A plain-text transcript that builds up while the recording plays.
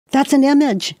That's an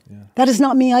image. Yeah. That is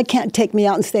not me. I can't take me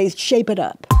out and say, shape it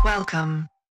up. Welcome.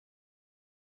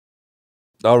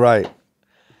 All right.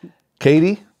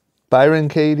 Katie, Byron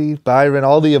Katie, Byron,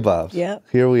 all the above. Yep.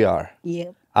 Here we are.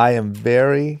 Yep. I am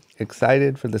very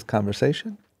excited for this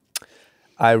conversation.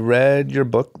 I read your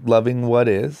book, Loving What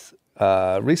Is,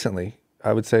 recently,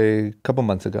 I would say a couple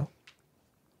months ago.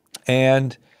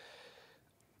 And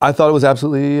I thought it was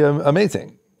absolutely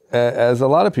amazing, as a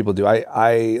lot of people do.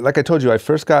 I like I told you, I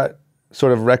first got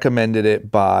sort of recommended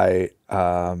it by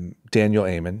Daniel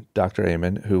Amen, Dr.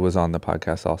 Amen, who was on the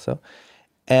podcast also.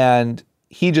 And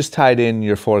he just tied in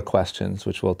your 4 questions,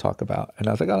 which we'll talk about. And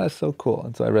I was like, oh, that's so cool.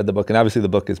 And so I read the book. And obviously the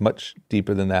book is much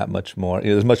deeper than that, much more.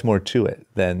 There's much more to it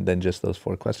than just those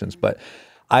 4 questions. But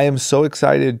I am so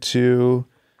excited to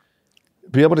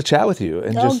be able to chat with you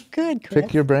and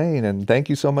pick your brain. And thank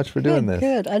you so much for doing this.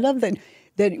 Good. I love that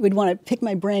we'd want to pick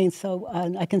my brain so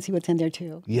I can see what's in there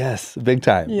too. Yes, big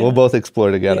time. Yeah. We'll both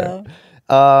explore together.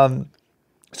 Yeah.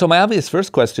 So my obvious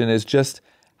first question is just,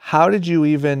 how did you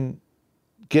even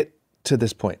get to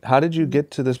this point? How did you get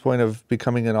to this point of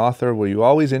becoming an author? Were you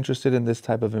always interested in this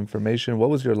type of information? What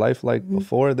was your life like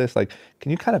before this? Like, can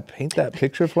you kind of paint that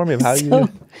picture for me of how you...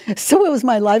 So what was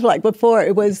my life like before?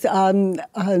 It was,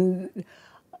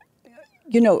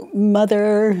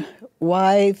 mother,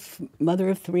 wife, mother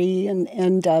of 3,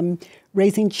 and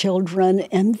raising children,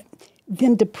 and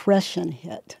then depression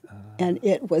hit. And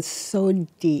it was so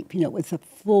deep. It was a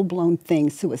full-blown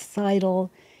thing,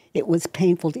 suicidal. It was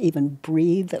painful to even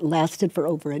breathe. It lasted for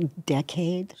over a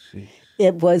decade. Jeez.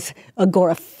 It was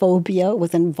agoraphobia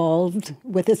was involved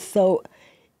with it. So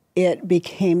it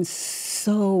became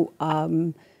so,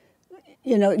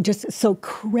 just so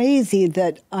crazy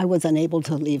that I was unable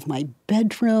to leave my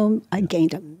bedroom. I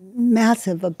gained a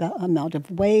massive amount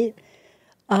of weight.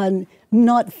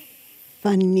 Not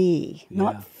funny,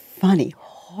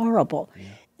 horrible. Yeah.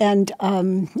 And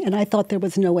I thought there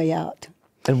was no way out.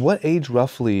 And what age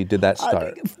roughly did that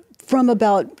start? From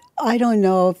about, I don't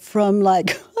know, from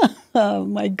like, oh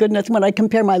my goodness, when I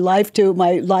compare my life to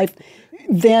my life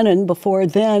then and before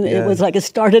then, it was like it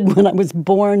started when I was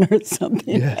born or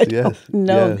something. Yes, I don't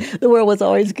know. Yes. The world was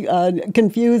always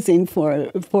confusing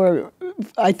for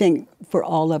I think, for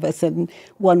all of us in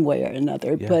one way or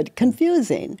another, but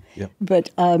confusing. Yep. But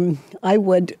I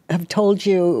would have told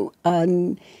you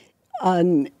in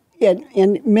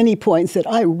many points that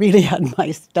I really had my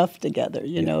stuff together,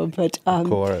 But of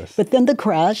course. But then the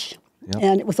crash,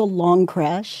 and it was a long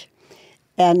crash,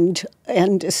 and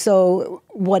so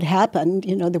what happened?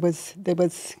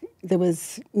 There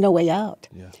was no way out.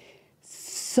 Yeah.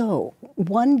 So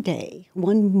one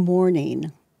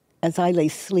morning, as I lay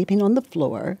sleeping on the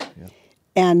floor,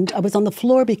 and I was on the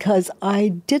floor because I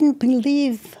didn't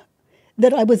believe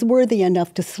that I was worthy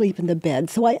enough to sleep in the bed.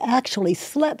 So I actually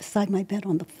slept beside my bed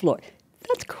on the floor.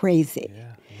 That's crazy.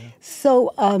 Yeah.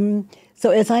 So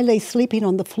as I lay sleeping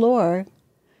on the floor,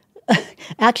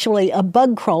 actually a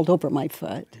bug crawled over my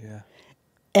foot. Yeah.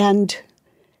 And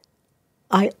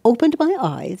I opened my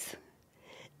eyes,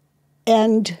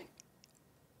 and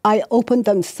I opened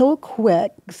them so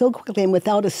quickly and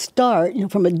without a start,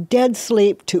 from a dead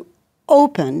sleep to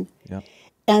open. Yep.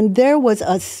 And there was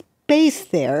a space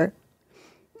there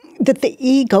that the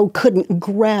ego couldn't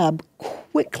grab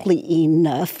quickly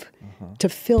enough to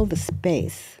fill the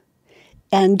space.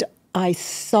 And I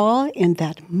saw in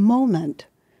that moment,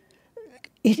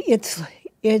 it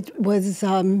was,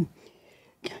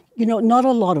 not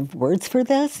a lot of words for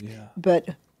this,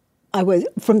 but I was,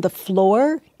 from the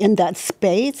floor in that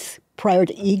space prior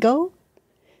to ego,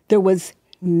 there was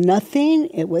nothing.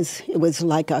 It was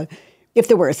like if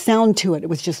there were a sound to it, it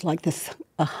was just like this,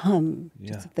 a hum,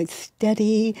 just like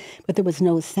steady, but there was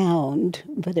no sound.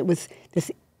 But it was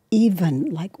this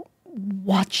even, like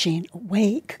watching,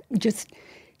 awake,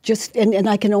 and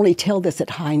I can only tell this at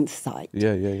hindsight.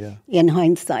 Yeah. In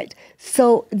hindsight.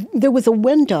 So there was a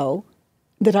window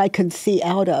that I could see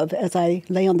out of as I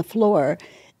lay on the floor,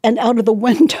 and out of the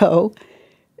window,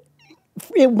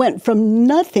 it went from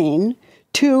nothing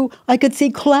to I could see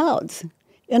clouds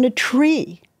and a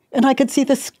tree, and I could see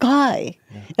the sky,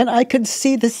 and I could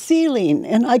see the ceiling,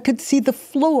 and I could see the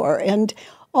floor, and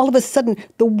all of a sudden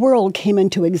the world came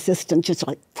into existence just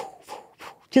like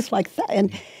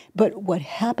that. But what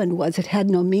happened was it had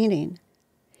no meaning.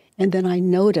 And then I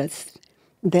noticed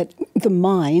that the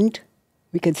mind,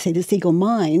 we could say this ego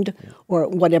mind, or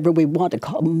whatever we want to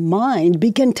call mind,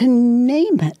 began to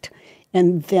name it.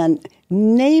 And then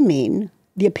naming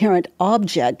the apparent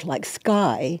object like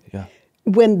sky,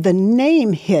 when the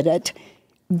name hit it,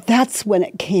 that's when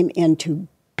it came into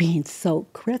being so,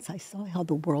 Chris, I saw how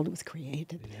the world was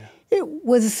created. Yeah. It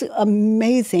was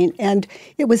amazing. And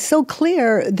it was so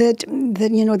clear that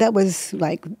that was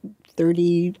like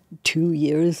 32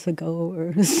 years ago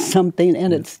or something.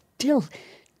 And it's still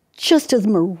just as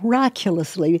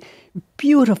miraculously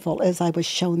beautiful as I was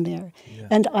shown there. Yeah.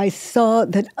 And I saw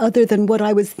that other than what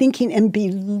I was thinking and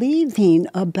believing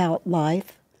about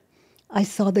life, I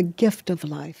saw the gift of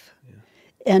life. Yeah.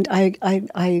 And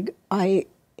I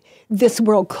this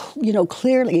world,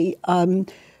 clearly,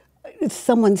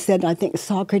 someone said, I think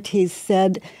Socrates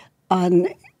said,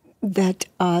 that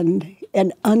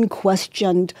an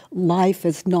unquestioned life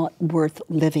is not worth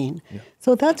living. Yeah.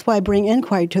 So that's why I bring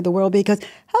inquiry to the world, because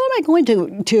how am I going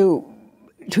to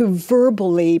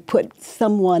verbally put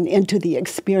someone into the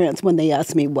experience when they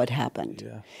ask me what happened?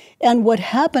 Yeah. And what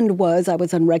happened was I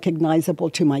was unrecognizable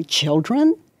to my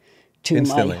children, to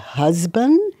Instantly. My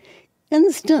husband.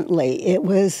 Instantly. It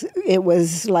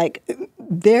was like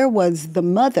there was the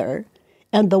mother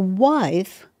and the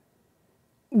wife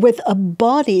with a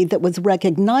body that was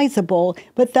recognizable,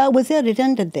 but that was it. It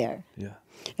ended there. Yeah.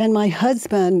 And my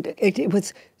husband, it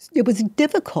was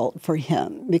difficult for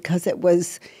him because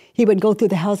he would go through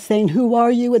the house saying, "Who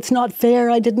are you? It's not fair.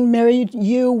 I didn't marry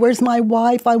you. Where's my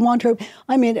wife? I want her."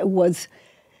 I mean, it was,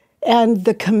 and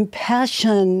the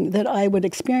compassion that I would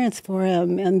experience for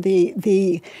him, and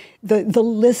the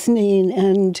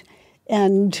listening,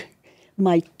 and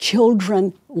my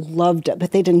children loved it,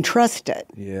 but they didn't trust it.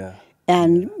 Yeah.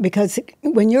 And because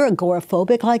when you're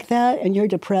agoraphobic like that and you're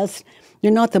depressed,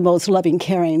 you're not the most loving,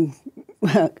 caring,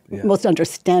 most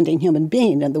understanding human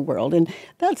being in the world. And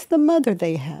that's the mother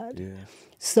they had. Yeah.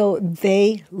 So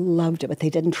they loved it, but they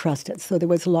didn't trust it. So there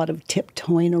was a lot of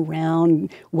tiptoeing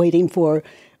around, waiting for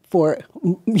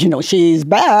she's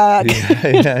back.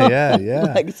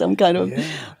 Yeah. Like some kind of,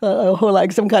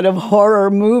 like some kind of horror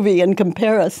movie in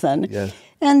comparison. Yes.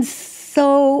 And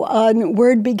so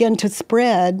word began to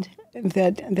spread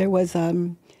that there was,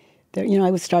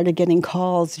 I started getting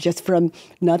calls just from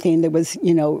nothing. There was,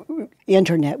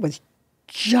 internet was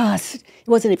just, it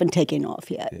wasn't even taking off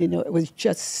yet. Yeah. It was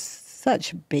just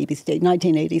such baby stage,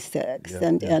 1986.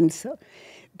 And so,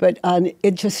 but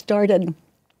it just started,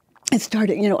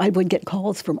 I would get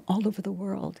calls from all over the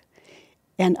world.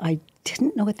 And I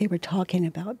didn't know what they were talking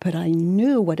about, but I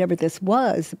knew whatever this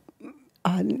was,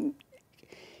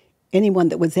 anyone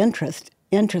that was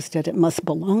interested, it must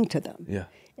belong to them. Yeah.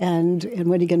 And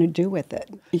what are you going to do with it?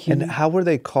 And how were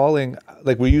they calling?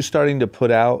 Like, were you starting to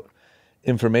put out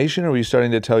information, or were you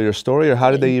starting to tell your story, or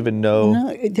how did they even know? No,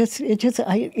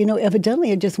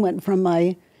 evidently it just went from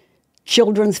my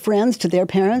children's friends to their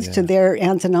parents, to their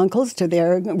aunts and uncles, to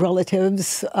their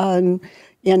relatives, and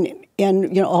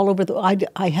all over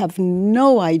I have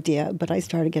no idea, but I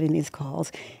started getting these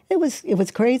calls. It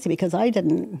was crazy because I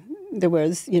didn't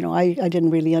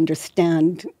really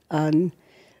understand on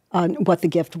what the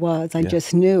gift was. I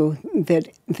just knew that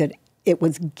it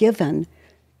was given,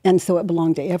 and so it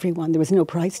belonged to everyone. There was no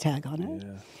price tag on it.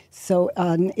 Yeah. So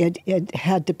it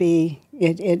had to be.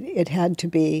 It had to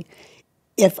be.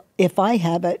 If I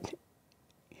have it,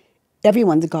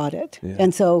 everyone's got it. Yeah.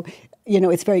 And so,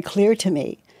 it's very clear to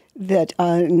me that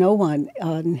no one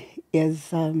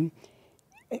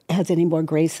has any more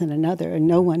grace than another, and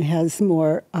no one has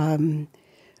more, no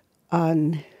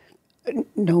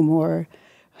more,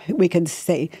 we could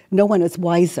say, no one is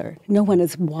wiser. No one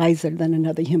is wiser than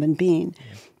another human being.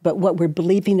 Yeah. But what we're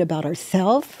believing about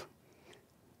ourselves,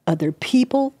 other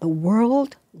people, the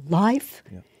world, life,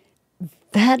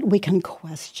 that we can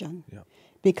question. Yeah.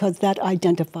 Because that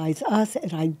identifies us,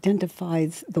 it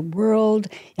identifies the world,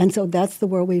 and so that's the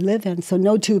world we live in. So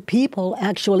no two people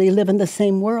actually live in the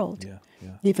same world. Yeah.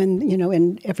 Yeah. Even,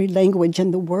 in every language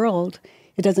in the world,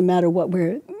 it doesn't matter what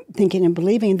we're thinking and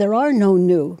believing, there are no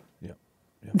new. Yeah.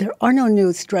 Yeah. There are no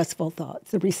new stressful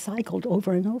thoughts. They're recycled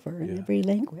over and over in every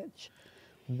language.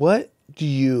 What do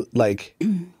you,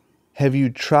 have you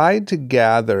tried to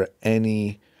gather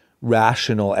any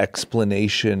rational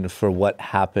explanation for what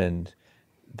happened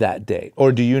that day?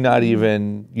 Or do you not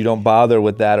even, you don't bother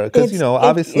with that? Because,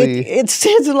 obviously... It's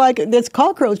like this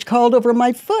cockroach crawled over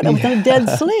my foot. I was in a dead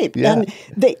sleep. Yeah. And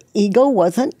the ego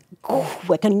wasn't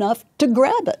quick enough to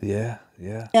grab it. Yeah,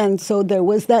 yeah. And so there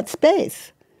was that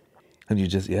space. And you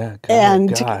just, gosh.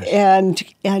 And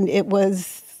it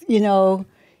was,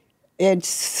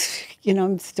 it's,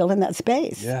 I'm still in that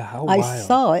space. Yeah, how wild. I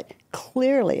saw it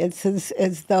clearly. It's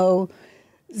as though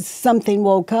something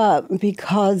woke up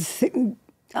because it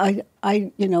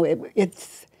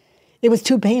was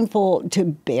too painful to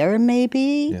bear,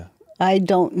 maybe. Yeah. I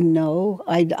don't know.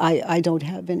 I don't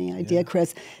have any idea,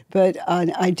 Chris. But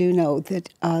I do know that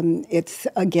it's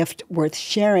a gift worth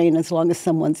sharing as long as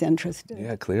someone's interested.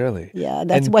 Yeah, clearly. Yeah,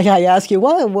 that's why I ask you,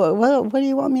 what do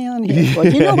you want me on here for?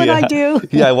 Do you know what I do?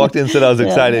 Yeah, I walked in and said I was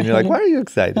excited. And you're like, why are you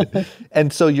excited?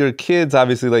 And so your kids,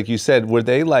 obviously, like you said, were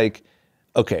they like,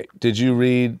 okay, did you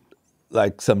read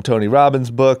like some Tony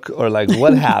Robbins book, or like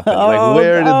what happened? Like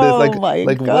where did this, my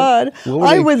God.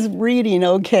 I was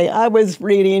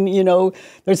reading,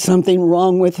 there's something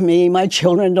wrong with me. My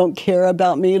children don't care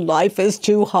about me. Life is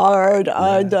too hard.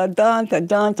 I was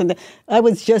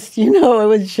just, I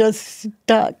was just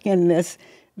stuck in this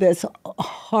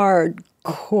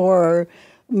hardcore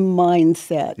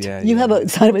mindset. You have a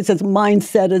sign that says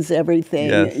mindset is everything.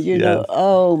 Yes,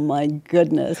 oh my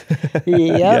goodness.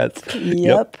 Yep.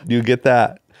 Yep. You get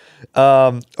that.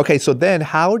 Okay, so then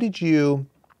how did you,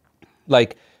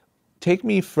 like, take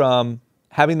me from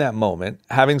having that moment,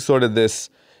 having sort of this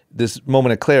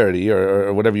moment of clarity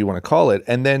or whatever you want to call it,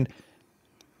 and then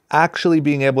actually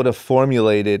being able to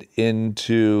formulate it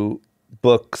into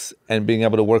books and being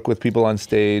able to work with people on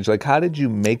stage? Like, how did you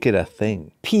make it a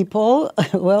thing? People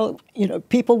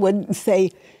would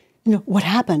say, what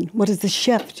happened? What is the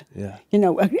shift? Yeah.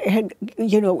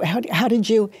 How did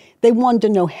you? They wanted to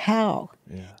know how,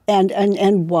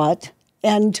 and what,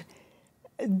 and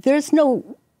there's no.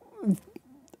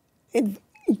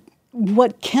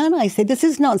 What can I say? This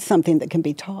is not something that can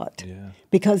be taught,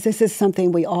 because this is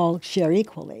something we all share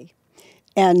equally.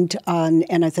 And as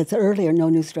I said earlier, no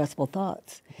new stressful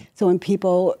thoughts. So when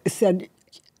people say,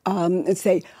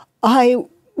 I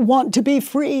want to be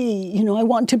free, I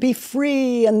want to be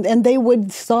free, and they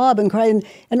would sob and cry,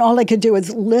 and all I could do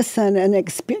is listen and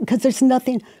experience, because there's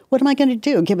nothing, what am I going to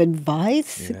do? Give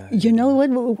advice?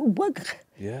 What?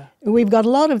 Yeah. We've got a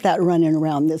lot of that running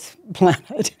around this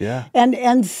planet. Yeah.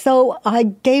 And so I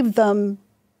gave them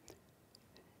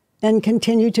and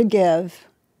continue to give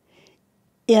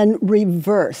in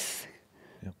reverse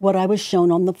what I was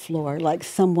shown on the floor. Like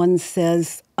someone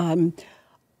says, my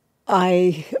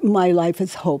life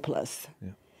is hopeless.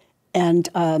 And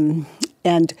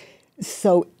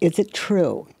so is it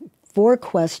true? 4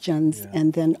 questions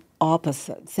and then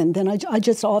opposites. And then I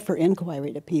just offer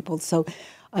inquiry to people. So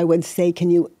I would say,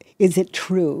 is it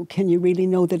true? Can you really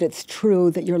know that it's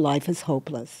true that your life is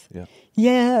hopeless?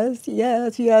 Yes.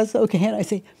 Okay. And I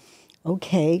say,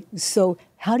 okay, so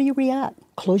how do you react?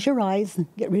 Close your eyes,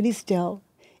 get really still,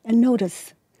 and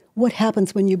notice what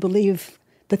happens when you believe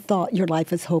the thought your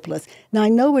life is hopeless. Now, I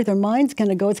know where their mind's going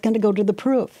to go. It's going to go to the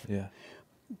proof.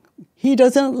 He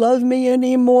doesn't love me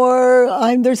anymore.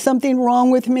 There's something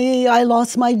wrong with me. I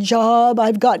lost my job.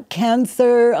 I've got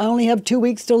cancer. I only have 2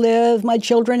 weeks to live. My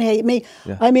children hate me.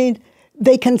 I mean,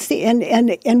 they can see,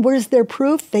 and where's their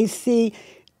proof? They see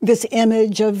this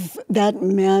image of that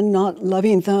man not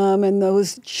loving them and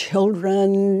those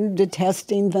children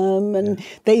detesting them, and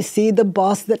they see the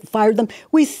boss that fired them.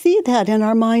 We see that in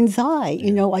our mind's eye,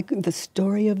 like the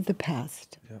story of the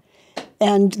past.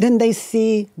 And then they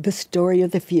see the story of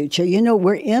the future.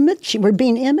 We're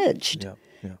being imaged.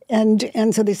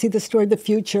 And so they see the story of the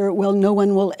future. Well, no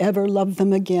one will ever love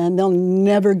them again. They'll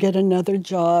never get another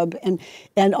job. And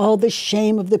all the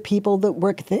shame of the people that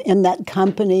work in that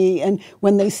company, and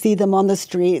when they see them on the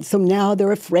street. So now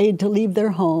they're afraid to leave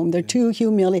their home. They're too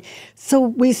humiliated. So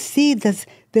we see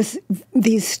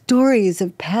these stories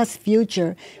of past,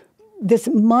 future, this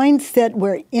mindset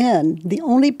we're in. The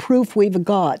only proof we've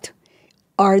got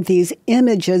are these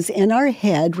images in our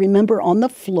head. Remember, on the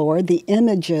floor, the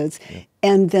images,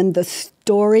 and then the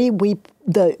story we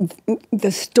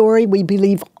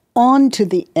believe onto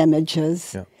the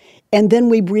images, and then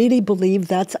we really believe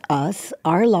that's us,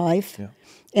 our life,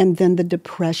 and then the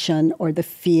depression or the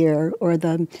fear or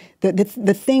the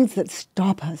things that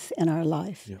stop us in our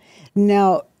life.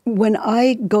 Now, when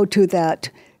I go to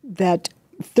that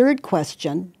third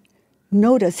question,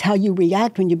 notice how you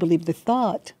react when you believe the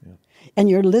thought. And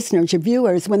your listeners, your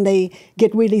viewers, when they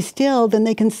get really still, then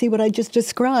they can see what I just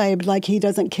described, like he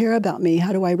doesn't care about me.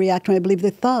 How do I react when I believe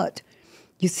the thought?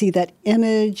 You see that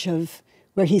image of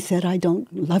where he said, I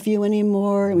don't love you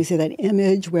anymore. And we see that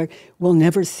image where we'll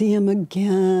never see him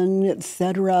again,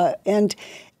 etc. And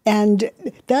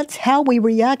that's how we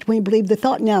react when we believe the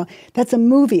thought. Now, that's a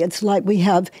movie. It's like we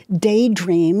have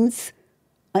daydreams.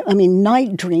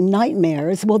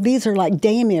 Nightmares. Well, these are like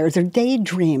daymares or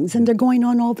daydreams, and they're going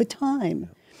on all the time.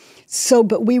 So,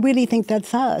 but we really think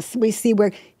that's us. We see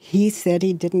where he said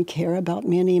he didn't care about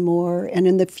me anymore, and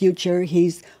in the future,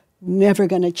 he's never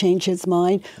going to change his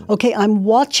mind. Okay, I'm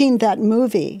watching that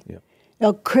movie.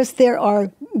 Now, Chris, there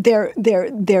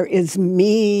is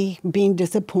me being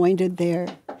disappointed there.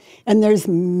 And there's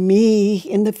me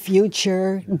in the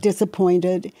future,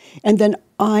 disappointed. And then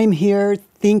I'm here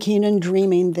thinking and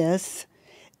dreaming this.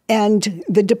 And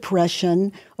the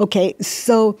depression. Okay,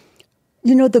 so,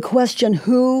 the question,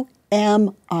 who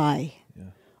am I? Yeah.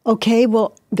 Okay,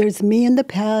 well, there's me in the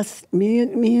past, me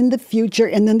in the future,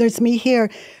 and then there's me here.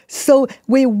 So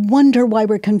we wonder why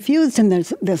we're confused in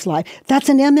this life. That's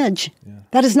an image. Yeah.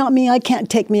 That is not me. I can't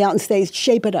take me out and say,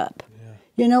 shape it up.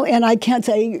 Yeah. And I can't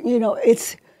say,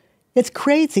 it's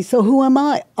crazy. So who am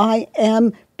I? I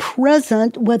am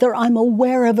present, whether I'm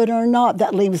aware of it or not.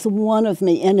 That leaves one of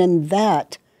me. And in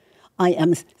that, I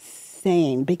am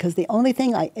sane, because the only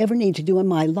thing I ever need to do in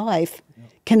my life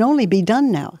can only be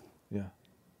done now. Yeah.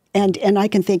 And I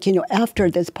can think,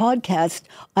 after this podcast,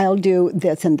 I'll do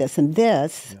this and this and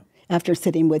this after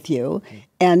sitting with you.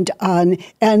 Yeah.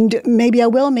 And maybe I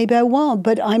will, maybe I won't,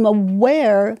 but I'm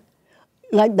aware,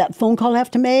 like that phone call I have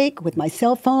to make with my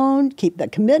cell phone, keep the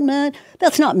commitment.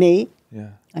 That's not me.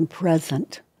 Yeah. I'm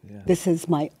present. Yeah. This is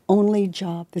my only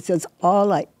job. This is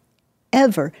all I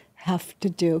ever have to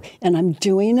do, and I'm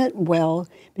doing it well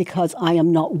because I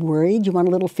am not worried. You want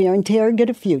a little fear and terror, get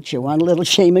a future. You want a little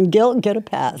shame and guilt, get a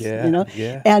past. Yeah,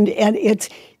 yeah. And it's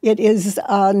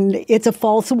a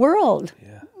false world.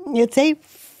 Yeah. It's a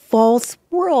false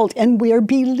world, and we are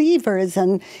believers,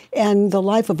 and the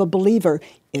life of a believer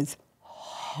is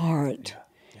hard.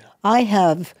 Yeah. Yeah. I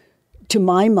have, to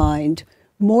my mind,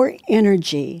 more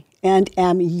energy and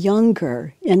am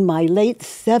younger in my late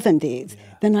 70s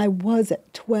than I was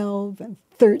at 12 and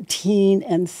 13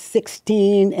 and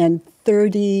 16 and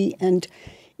 30. And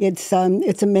it's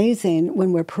amazing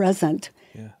when we're present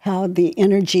how the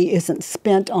energy isn't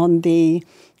spent on the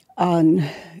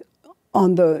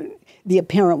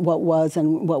apparent what was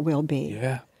and what will be.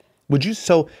 Yeah.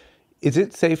 So is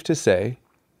it safe to say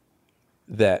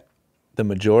that the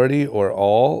majority or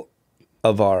all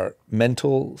of our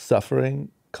mental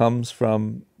suffering comes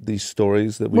from these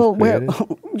stories that we've created?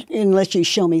 Unless you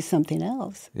show me something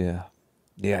else. Yeah.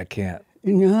 Yeah, I can't.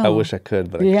 No. I wish I could,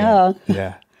 but I can't.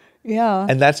 Yeah. Yeah.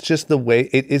 And that's just the way,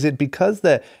 is it because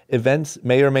the events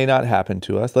may or may not happen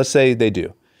to us? Let's say they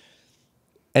do.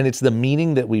 And it's the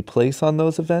meaning that we place on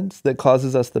those events that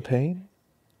causes us the pain?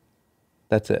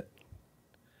 That's it.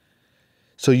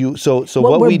 So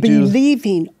what we do, we're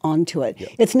believing onto it. Yeah.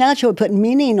 It's natural to put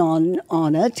meaning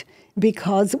on it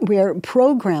because we're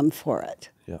programmed for it.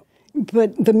 Yeah.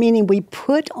 But the meaning we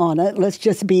put on it, let's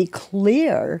just be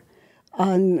clear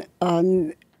on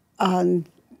that.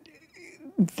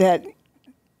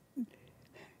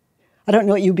 I don't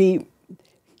know what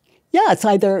it's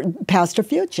either past or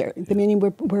future, the meaning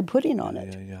we're putting on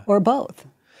it, or both.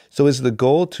 So is the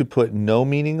goal to put no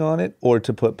meaning on it or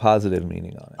to put positive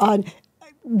meaning on it?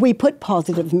 We put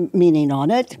positive meaning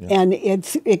on it, and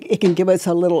it can give us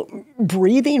a little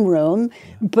breathing room.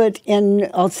 But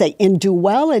I'll say in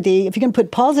duality, if you can put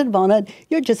positive on it,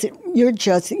 you're just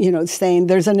saying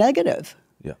there's a negative.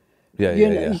 Yeah.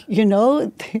 Yeah.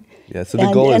 So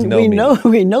the goal is no meaning.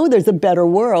 We know there's a better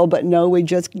world, but no,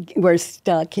 we're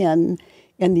stuck in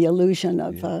the illusion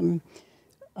of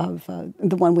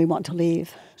the one we want to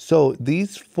leave. So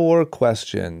these 4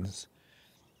 questions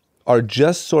are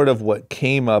just sort of what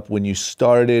came up when you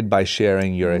started by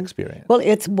sharing your experience. Well,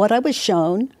 it's what I was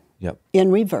shown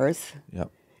in reverse.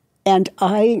 Yep. And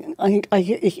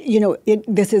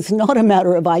this is not a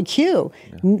matter of IQ.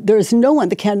 Yeah. There's no one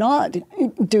that cannot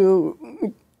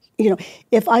do,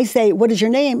 if I say, what is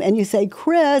your name? And you say,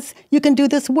 Chris, you can do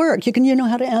this work. You know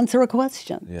how to answer a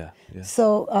question. Yeah.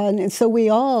 So we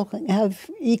all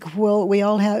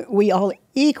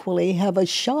equally have a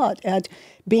shot at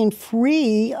being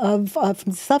free of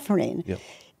suffering. Yep.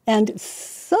 And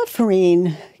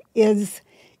suffering is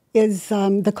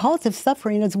the cause of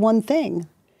suffering is one thing.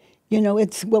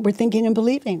 It's what we're thinking and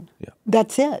believing. Yeah.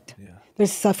 That's it. Yeah.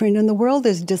 There's suffering in the world,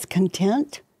 there's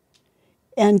discontent,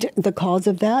 and the cause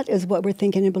of that is what we're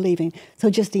thinking and believing. So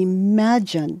just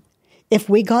imagine if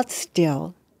we got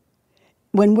still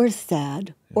when we're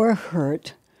sad or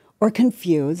hurt or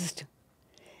confused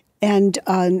and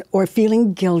or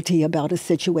feeling guilty about a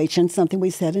situation, something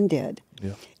we said and did,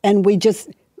 and we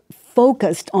just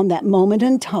focused on that moment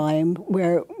in time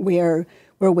where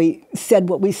we said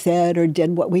what we said or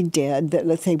did what we did that,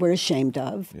 let's say, we're ashamed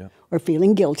of or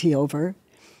feeling guilty over.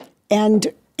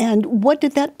 And what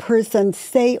did that person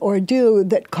say or do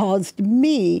that caused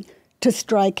me to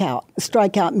strike out?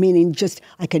 Strike out meaning just,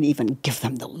 I could even give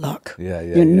them the look.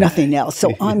 Nothing else.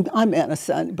 So I'm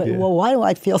innocent, but well, why do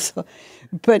I feel so?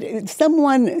 But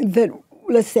someone that,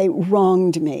 let's say,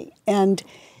 wronged me. And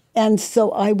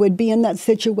so I would be in that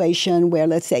situation where,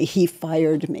 let's say, he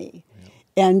fired me.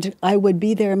 And I would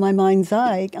be there in my mind's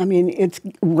eye. I mean, it's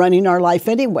running our life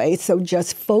anyway, so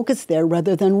just focus there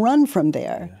rather than run from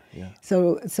there. Yeah.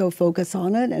 So focus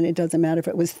on it, and it doesn't matter if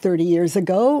it was 30 years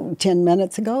ago, 10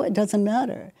 minutes ago, it doesn't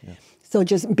matter. Yeah. So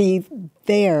just be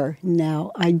there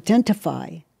now.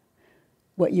 Identify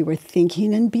what you were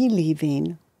thinking and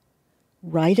believing.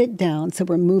 Write it down. So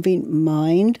we're moving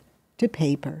mind to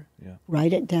paper. Yeah.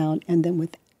 Write it down, and then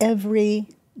with every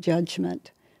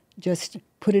judgment, just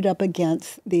put it up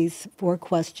against these 4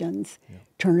 questions. Yeah.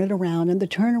 Turn it around, and the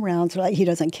turnarounds are like, he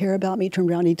doesn't care about me. Turn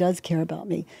around, he does care about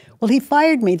me. Well, he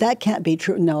fired me. That can't be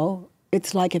true. No,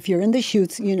 it's like if you're in the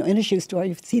shoes, you know, in a shoe store,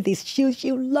 you see these shoes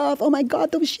you love. Oh my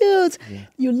God, those shoes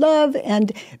you love,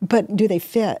 but do they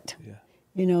fit? Yeah.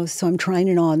 You know, so I'm trying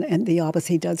it on, and the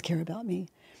opposite, he does care about me.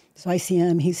 So I see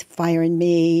him, he's firing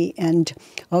me, and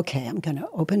okay, I'm going to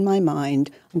open my mind.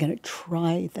 I'm going to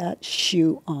try that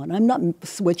shoe on. I'm not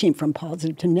switching from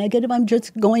positive to negative. I'm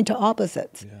just going to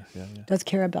opposites. Yeah. Does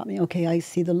care about me. Okay, I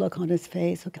see the look on his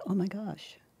face. Okay, oh my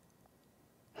gosh.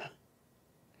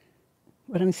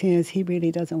 What I'm seeing is he really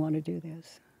doesn't want to do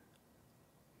this.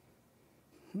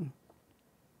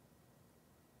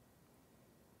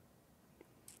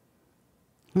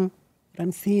 What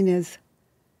I'm seeing is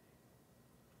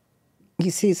he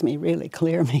sees me really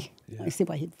clearly. Yeah. I see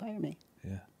why he'd fire me.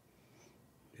 Yeah.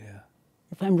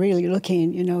 If I'm really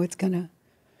looking, you know, it's gonna.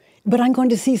 But I'm going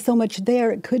to see so much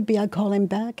there. It could be I call him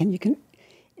back,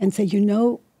 and say, you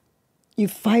know, you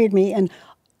fired me, and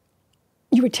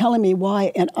you were telling me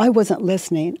why, and I wasn't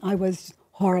listening. I was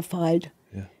horrified.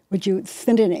 Yeah. Would you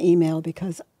send in an email,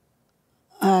 because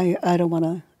I don't want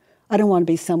to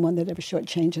be someone that ever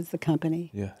shortchanges the company.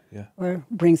 Yeah. Or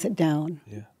brings it down.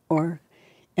 Yeah.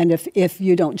 And if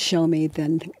you don't show me,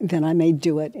 then I may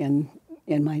do it in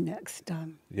my next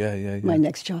my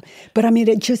next job. But I mean,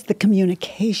 the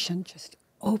communication just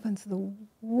opens the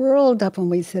world up when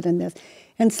we sit in this.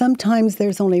 And sometimes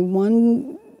there's only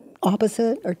one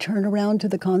opposite or turnaround to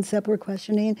the concept we're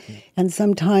questioning, and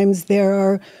sometimes there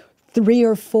are 3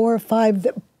 or 4 or 5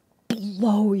 that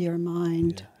blow your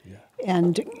mind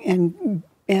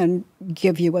and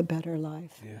give you a better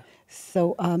life. Yeah.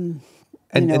 So.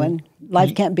 And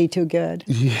life can't be too good.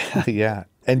 Yeah.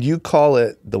 And you call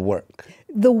it the work.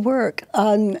 The work.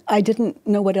 I didn't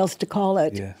know what else to call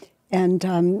it. Yeah.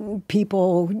 And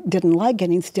people didn't like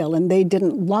getting still, and they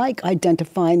didn't like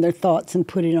identifying their thoughts and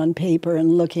putting it on paper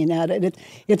and looking at it.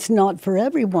 It's not for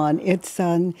everyone. It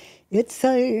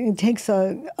takes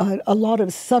a lot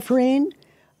of suffering,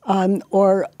 and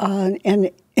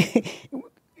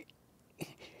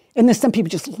then some people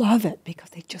just love it because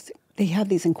they have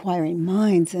these inquiring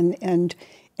minds, and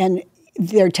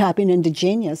they're tapping into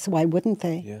genius. Why wouldn't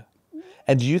they? Yeah.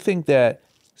 And do you think that,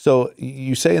 so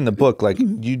you say in the book, like,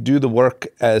 you do the work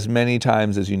as many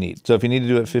times as you need. So if you need to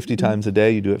do it 50 times a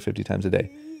day, you do it 50 times a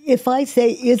day. If I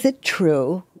say, is it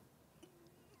true?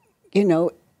 You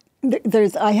know,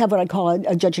 I have what I call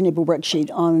a Judge Your Neighbor worksheet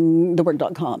on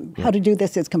thework.com. Yeah. How to do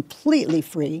this is completely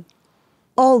free,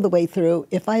 all the way through.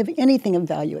 If I have anything of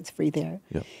value, it's free there.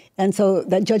 Yep. And so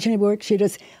that Judge Your Neighbor worksheet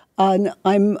is,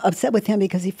 I'm upset with him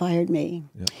because he fired me.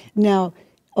 Yep. Now,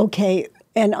 okay,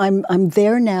 and I'm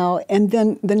there now, and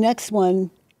then the next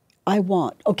one I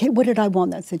want. Okay, what did I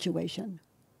want in that situation?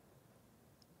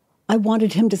 I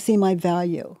wanted him to see my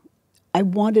value. I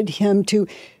wanted him to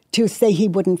say he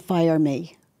wouldn't fire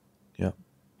me. Yeah.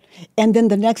 And then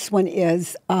the next one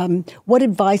is, what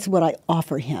advice would I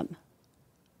offer him?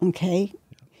 Okay?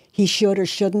 He should or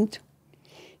shouldn't.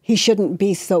 He shouldn't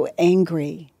be so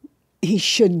angry. He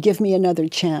should give me another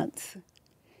chance.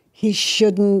 He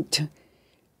shouldn't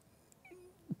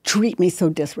treat me so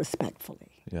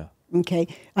disrespectfully. Yeah. Okay?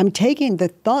 I'm taking the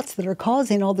thoughts that are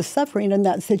causing all the suffering in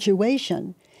that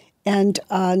situation. And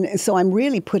so I'm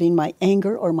really putting my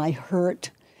anger or my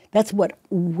hurt, that's what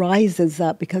rises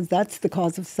up, because that's the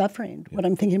cause of suffering. Yeah. What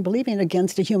I'm thinking and believing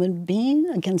against a human being,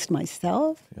 against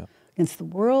myself, against the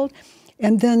world.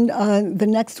 And then the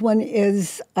next one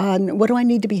is, what do I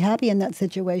need to be happy in that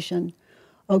situation?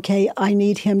 Okay, I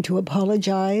need him to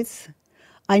apologize.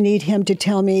 I need him to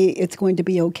tell me it's going to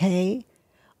be okay.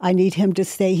 I need him to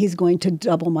say he's going to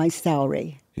double my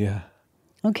salary. Yeah.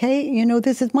 Okay, you know,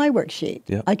 this is my worksheet.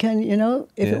 Yep. I can, you know,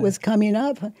 if it was coming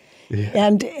up. Yeah.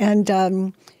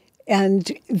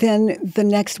 And then the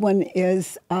next one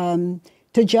is to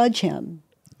judge him.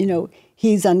 You know,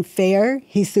 he's unfair,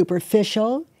 he's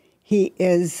superficial,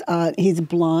 he's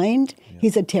blind,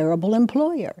 he's a terrible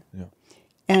employer. Yeah.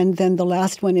 And then the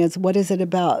last one is, what is it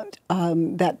about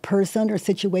that person or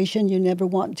situation you never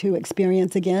want to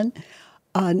experience again?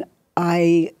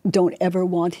 I don't ever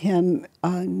want him.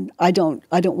 I don't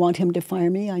want him to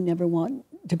fire me. I never want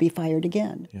to be fired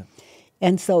again. Yeah.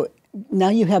 And so now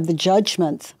you have the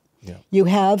judgments. Yeah. You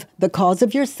have the cause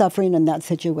of your suffering in that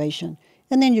situation,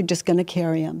 and then you're just going to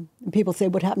carry him. And people say,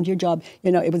 "What happened to your job?"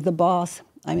 You know, it was the boss.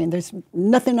 I mean, there's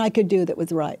nothing I could do that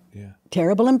was right. Yeah.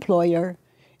 Terrible employer,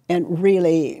 and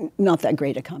really not that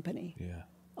great a company. Yeah.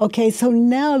 Okay, so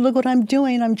now look what I'm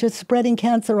doing. I'm just spreading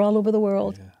cancer all over the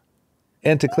world. Yeah.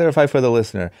 And to clarify for the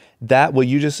listener, that what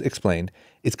you just explained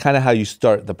is kind of how you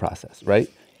start the process, right?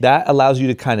 That allows you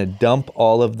to kind of dump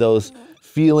all of those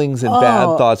feelings and bad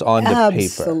thoughts onto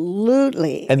paper.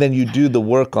 Absolutely. And then you do the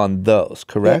work on those,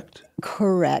 correct?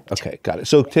 Correct. Okay, got it.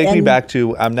 So take me back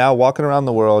to, I'm now walking around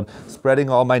the world, spreading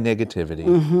all my negativity.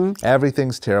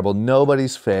 Everything's terrible.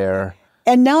 Nobody's fair.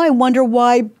 And now I wonder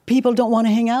why people don't want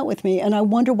to hang out with me. And I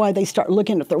wonder why they start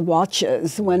looking at their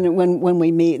watches when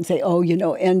we meet and say, oh, you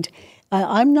know, and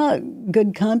I'm not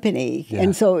good company. Yeah.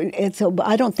 And so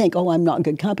I don't think, oh, I'm not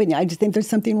good company. I just think there's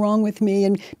something wrong with me,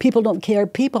 and people don't care.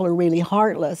 People are really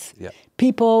heartless. Yeah.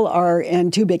 People are in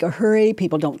too big a hurry.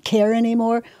 People don't care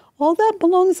anymore. All that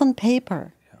belongs on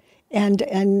paper. And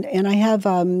I have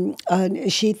a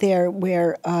sheet there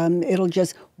where it'll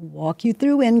just walk you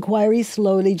through inquiry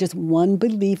slowly, just one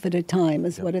belief at a time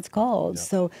is what it's called.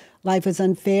 So life is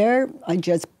unfair. I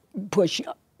just push,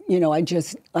 you know, I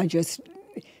just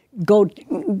go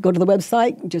to the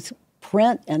website, just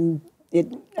print, and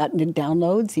it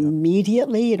downloads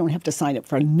immediately. You don't have to sign up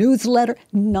for a newsletter,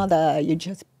 nada. You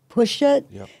just push it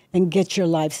and get your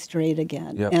life straight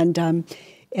again.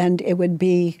 And it would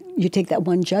be, you take that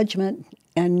one judgment,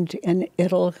 and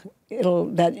it'll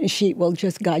that sheet will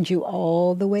just guide you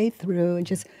all the way through, and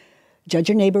just judge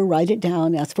your neighbor, write it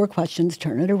down, ask 4 questions,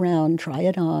 turn it around, try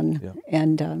it on,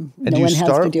 and no one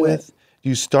has to do it.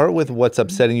 You start with what's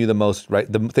upsetting you the most,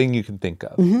 right? The thing you can think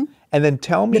of. And then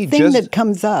tell me the thing that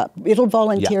comes up, it'll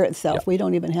volunteer itself. Yeah. We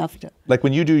don't even have to. Like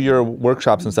when you do your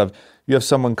workshops and stuff, you have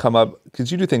someone come up,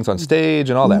 because you do things on stage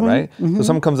and all that, right? So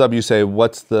someone comes up, you say,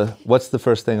 what's the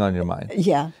first thing on your mind?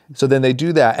 Yeah. So then they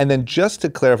do that. And then just to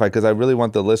clarify, because I really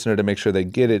want the listener to make sure they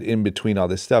get it in between all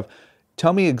this stuff,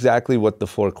 tell me exactly what the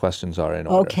 4 questions are in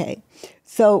order. Okay.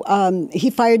 So he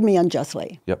fired me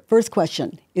unjustly. Yep. First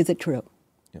question, is it true?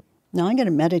 Now I'm going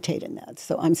to meditate in that.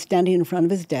 So I'm standing in front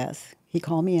of his desk. He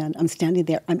called me in. I'm standing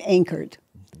there. I'm anchored.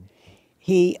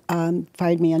 He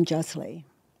fired me unjustly.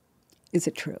 Is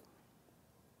it true?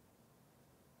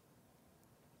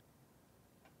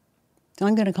 So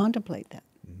I'm going to contemplate that.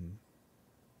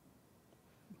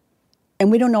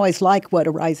 And we don't always like what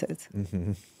arises.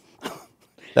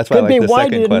 That's why I like the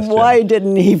second question. Why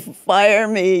didn't he fire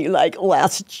me like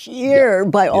last year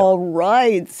by all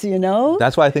rights, you know?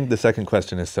 That's why I think the second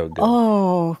question is so good.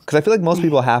 Oh. Because I feel like most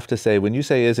people have to say, when you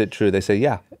say, is it true? They say,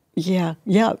 yeah. Yeah.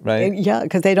 Right? Yeah,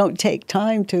 because they don't take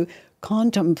time to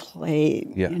contemplate,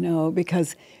 you know,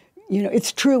 because, you know,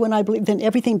 it's true, and I believe then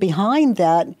everything behind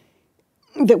that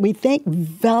we think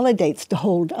validates to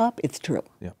hold up, it's true.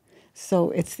 Yeah.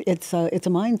 So it's a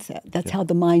mindset. That's how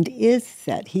the mind is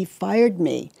set. He fired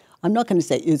me. I'm not going to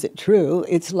say, is it true?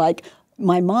 It's like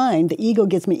my mind, the ego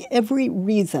gives me every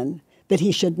reason that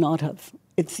he should not have.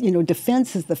 It's, you know,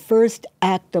 defense is the first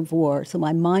act of war. So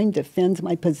my mind defends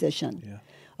my position. Yeah.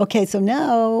 Okay, so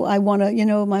now I want to, you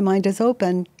know, my mind is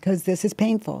open because this is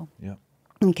painful. Yeah.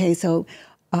 Okay, so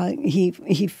he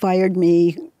fired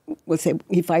me. Let's say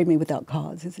he fired me without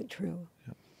cause. Is it true?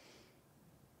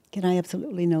 Can I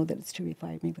absolutely know that it's true? He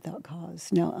fired me without cause.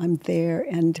 Now I'm there,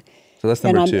 and so that's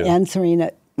number 2. I'm answering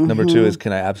it. Number 2 is,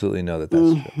 can I absolutely know that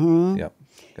that's true? Yep,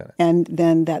 got it. And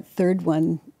then that third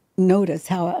one, notice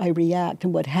how I react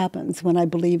and what happens when I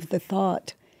believe the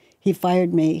thought. He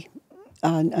fired me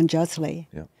unjustly.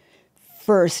 Yep.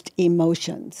 First,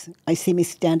 emotions. I see me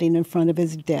standing in front of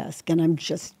his desk, and I'm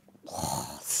just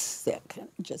sick. And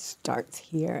it just starts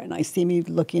here, and I see me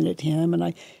looking at him, and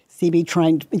I see me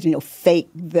trying to, you know, fake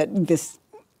that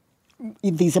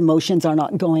these emotions are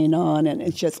not going on, and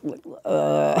it's just,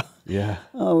 oh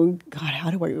God, how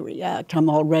do I react? I'm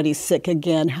already sick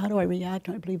again. How do I react?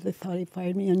 I believe they thought he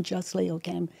fired me unjustly.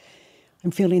 Okay, I'm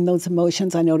feeling those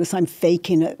emotions. I notice I'm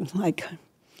faking it,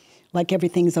 like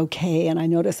everything's okay, and I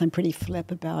notice I'm pretty flip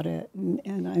about it,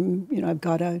 and I'm, you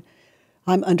know,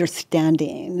 I'm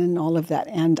understanding and all of that,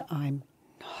 and I'm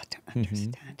not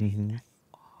understanding at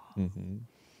all.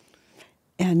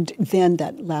 And then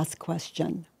that last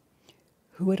question,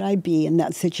 who would I be in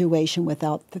that situation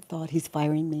without the thought he's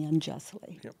firing me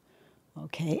unjustly? Yep.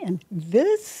 Okay, and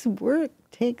this work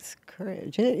takes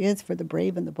courage. It is for the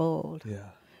brave and the bold. Yeah.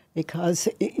 because,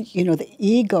 you know, the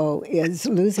ego is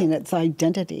losing its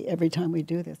identity every time we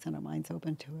do this, and our mind's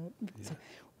open to it. Yeah. So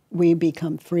we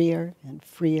become freer and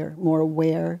freer, more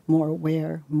aware, more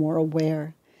aware, more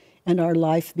aware, and our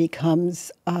life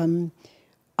becomes,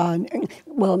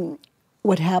 well,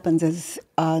 what happens is,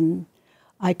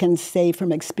 I can say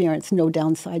from experience, no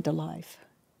downside to life.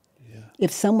 Yeah.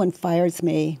 If someone fires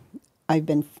me, I've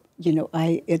been, you know,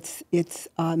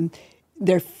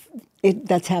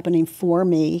 that's happening for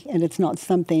me, and it's not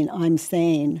something I'm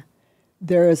saying.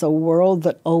 There is a world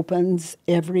that opens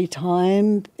every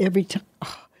time.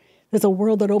 There's a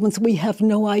world that opens. We have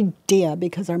no idea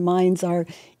because our minds are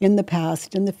in the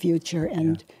past, in the future,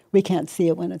 and we can't see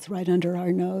it when it's right under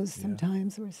our nose.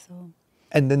 Sometimes we're so.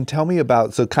 And then tell me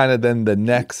about, so kind of then the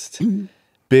next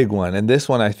big one, and this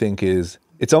one I think is,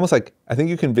 it's almost like, I think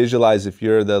you can visualize, if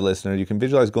you're the listener, you can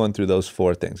visualize going through those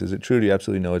 4 things. Is it true? Do you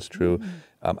absolutely know it's true?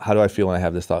 How do I feel when I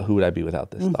have this thought? Who would I be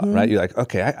without this thought, right? You're like,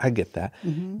 okay, I get that.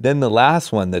 Then the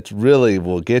last one that really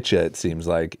will get you, it seems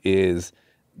like, is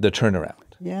the turnaround.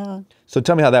 Yeah. So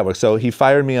tell me how that works. So he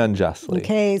fired me unjustly.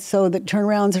 Okay, so the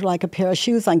turnarounds are like a pair of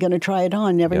shoes. I'm going to try it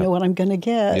on, never know what I'm going to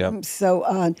get. Yep.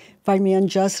 So fired me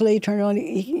unjustly, turned on.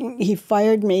 He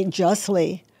fired me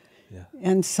justly. Yeah.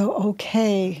 And so,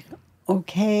 okay,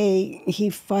 he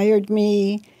fired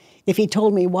me. If he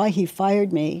told me why he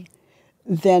fired me,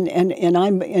 then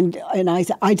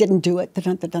I didn't do it.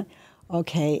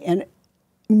 Okay, and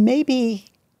maybe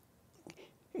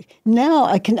now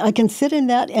I can sit in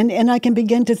that and I can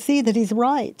begin to see that he's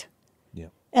right. Yeah.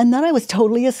 And then I was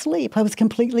totally asleep. I was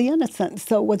completely innocent.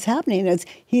 So what's happening is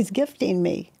he's gifting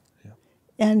me. Yeah.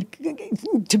 And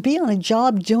to be on a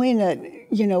job doing it,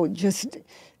 you know, just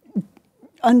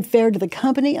unfair to the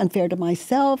company, unfair to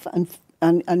myself,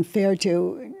 unfair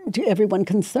to everyone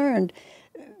concerned.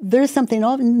 There's something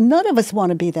off. None of us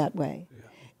want to be that way.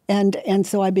 Yeah. And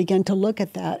so I began to look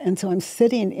at that. And so I'm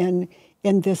sitting in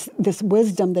this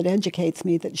wisdom that educates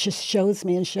me, that just shows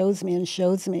me and shows me and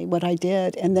shows me what I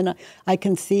did. And then I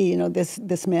can see, you know,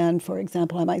 this man, for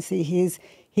example, I might see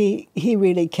he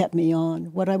really kept me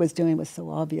on. What I was doing was so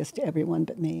obvious to everyone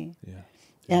but me. Yeah.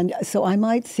 Yeah. And so I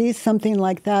might see something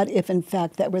like that if, in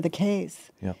fact, that were the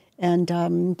case. Yeah. And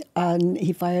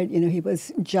he fired, you know, he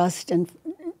was just in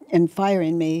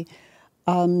firing me.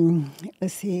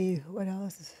 Let's see, what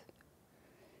else?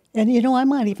 And, you know, I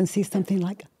might even see something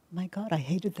like, my God, I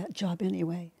hated that job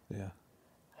anyway. Yeah.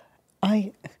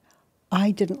 I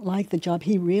didn't like the job.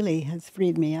 He really has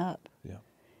freed me up. Yeah.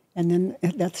 And then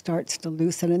that starts to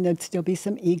loosen, and there'd still be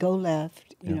some ego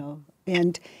left, you know.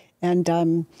 And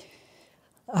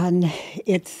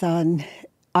it's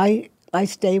I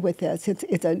stay with this.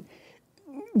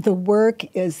 The work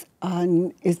is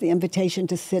the invitation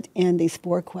to sit in these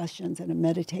 4 questions in a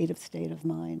meditative state of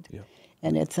mind. Yeah.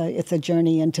 And it's a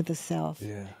journey into the self.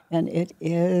 Yeah. And it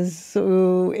is,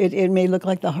 it may look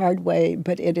like the hard way,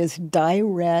 but it is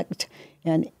direct,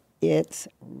 and it's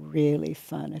really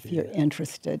fun if you're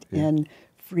interested in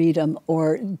freedom,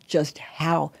 or just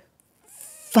how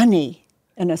funny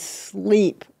and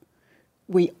asleep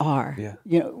we are. Yeah.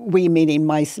 You know, we meaning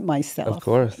myself. Of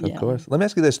course. Let me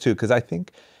ask you this too, because I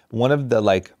think one of the,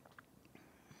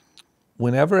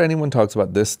 whenever anyone talks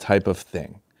about this type of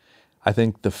thing, I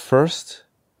think the first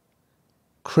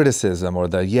criticism or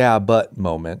the yeah, but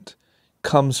moment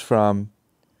comes from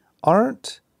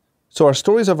so our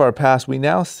stories of our past, we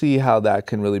now see how that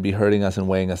can really be hurting us and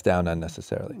weighing us down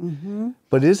unnecessarily. Mm-hmm.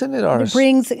 But isn't it our...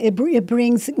 It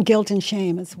brings guilt and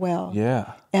shame as well.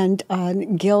 Yeah. And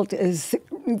guilt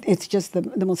it's just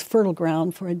the most fertile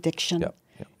ground for addiction. Yep.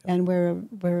 And we're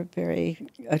a very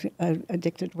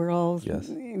addicted world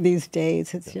these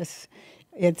days. It's just,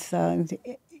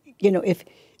 you know, if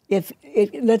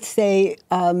let's say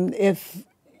if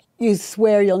you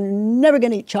swear you're never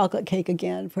going to eat chocolate cake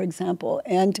again, for example,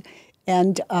 and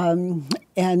then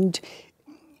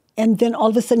all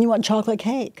of a sudden you want chocolate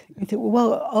cake. You think,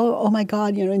 well, oh my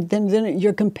God, you know, and then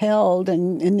you're compelled,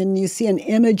 and then you see an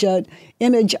image of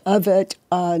it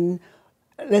on,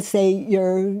 let's say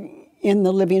you're in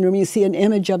the living room, you see an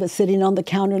image of it sitting on the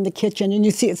counter in the kitchen, and you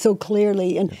see it so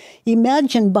clearly. And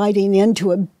imagine biting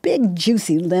into a big,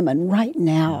 juicy lemon right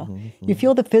now. Mm-hmm. You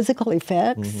feel the physical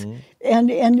effects,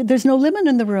 and there's no lemon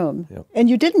in the room. Yep. And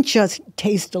you didn't just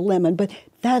taste a lemon, but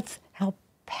that's how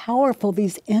powerful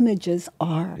these images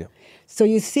are. Yep. So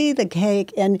you see the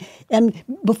cake, and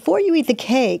before you eat the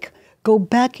cake, go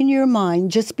back in your mind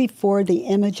just before the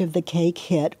image of the cake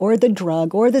hit, or the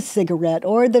drug, or the cigarette,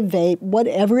 or the vape,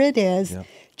 whatever it is,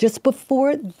 just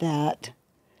before that,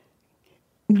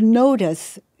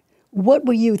 notice, what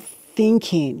were you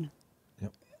thinking?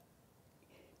 Yep.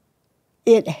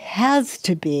 it has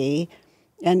to be,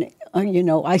 and you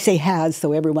know, I say has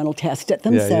so everyone will test it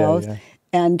themselves.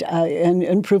 And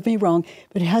prove me wrong,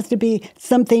 but it has to be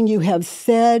something you have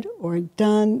said or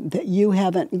done that you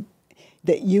haven't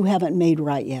made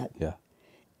right yet. Yeah.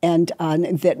 And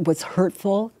that was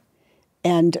hurtful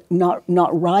and not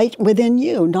right within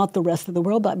you, not the rest of the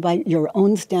world, but by your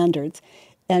own standards.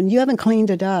 And you haven't cleaned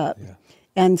it up. Yeah.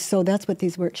 And so that's what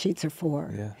these worksheets are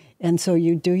for. Yeah. And so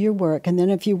you do your work, and then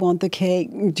if you want the cake,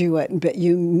 do it. But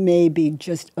you may be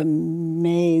just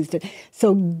amazed.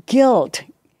 So guilt,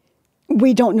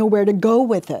 we don't know where to go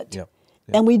with it. Yep.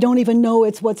 And we don't even know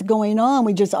it's what's going on.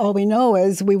 All we know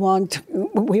is we want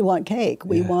cake.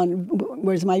 We want,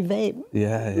 where's my vape?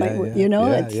 You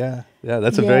know, yeah.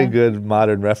 That's a very good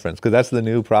modern reference, because that's the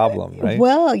new problem, right?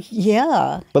 Well,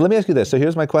 yeah. But let me ask you this. So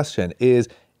here's my question: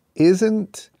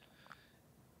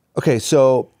 okay,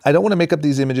 so I don't want to make up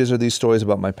these images or these stories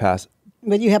about my past.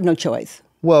 But you have no choice.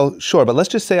 Well, sure, but let's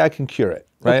just say I can cure it,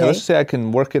 right? Okay. Let's just say I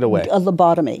can work it away. A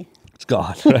lobotomy. It's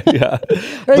gone, right? Yeah.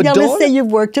 Or now let's say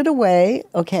you've worked it away,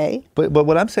 okay. But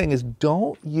what I'm saying is,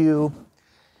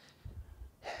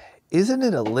 isn't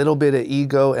it a little bit of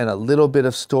ego and a little bit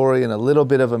of story and a little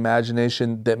bit of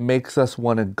imagination that makes us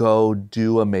want to go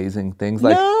do amazing things?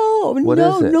 Like, no,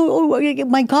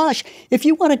 my gosh. If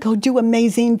you want to go do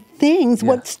amazing things,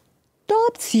 what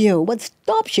stops you? What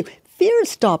stops you? Fear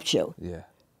stops you. Yeah.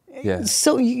 Yeah.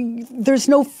 So there's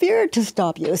no fear to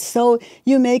stop you. So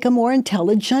you make a more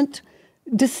intelligent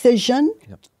decision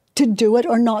to do it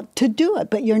or not to do it.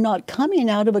 But you're not coming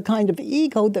out of a kind of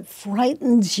ego that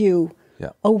frightens you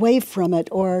away from it,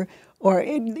 or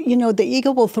you know, the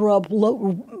ego will throw up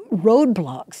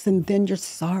roadblocks, and then you're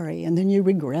sorry, and then you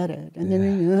regret it, and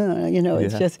then you know,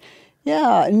 it's just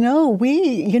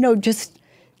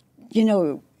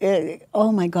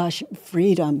oh my gosh,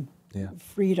 freedom.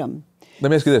 Let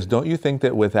me ask you this: don't you think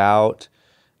that without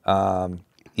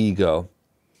ego,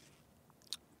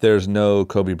 there's no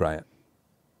Kobe Bryant?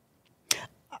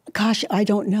 Gosh, I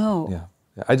don't know. Yeah.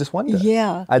 I just wonder.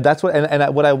 Yeah. That's what,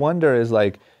 and what I wonder is,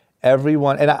 like,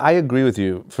 everyone, and I agree with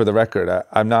you, for the record.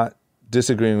 I'm not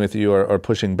disagreeing with you or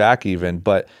pushing back even,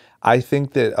 but I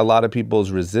think that a lot of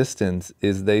people's resistance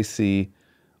is they see,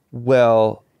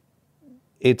 well,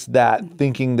 it's that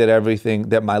thinking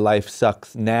that my life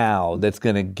sucks now that's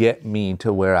going to get me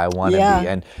to where I want to be.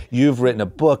 And you've written a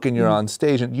book and you're on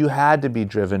stage, and you had to be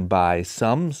driven by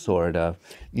some sort of,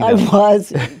 I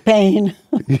was pain.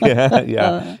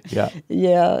 Yeah.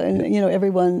 And you know,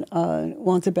 everyone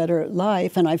wants a better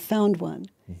life, and I found one.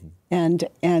 And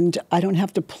I don't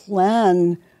have to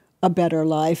plan a better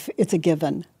life. It's a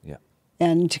given. Yeah.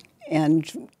 And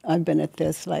I've been at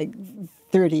this like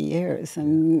 30 years,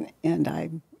 and I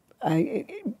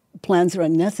plans are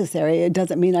unnecessary. It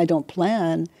doesn't mean I don't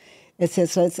plan. It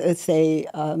says, let's say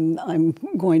I'm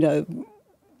going to,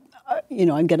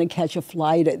 I'm going to catch a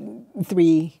flight at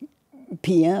 3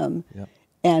 p.m.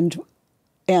 and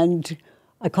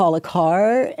I call a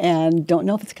car and don't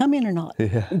know if it's coming or not.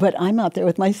 But I'm out there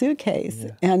with my suitcase,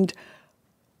 and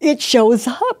it shows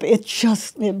up.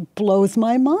 It blows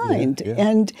my mind.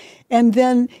 And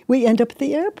then we end up at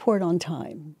the airport on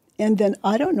time. And then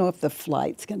I don't know if the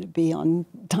flight's going to be on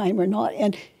time or not.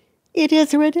 And it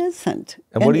is or it isn't.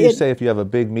 And what do you say if you have a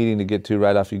big meeting to get to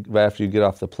right after you get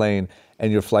off the plane,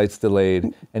 and your flight's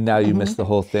delayed, and now you miss the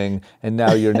whole thing, and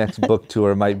now your next book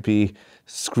tour might be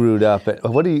screwed up?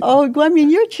 What do you? Oh, I mean,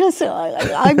 you're just.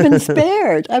 I've been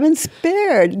spared. I've been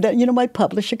spared. That, my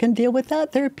publisher can deal with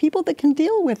that. There are people that can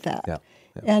deal with that.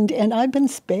 And I've been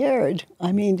spared.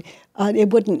 I mean, it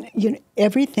wouldn't.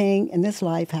 Everything in this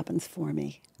life happens for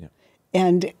me.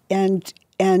 And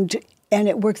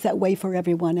it works that way for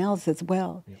everyone else as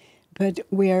well. But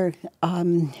we're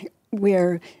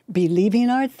believing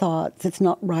our thoughts. It's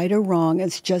not right or wrong.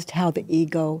 It's just how the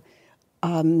ego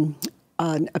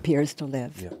appears to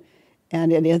live.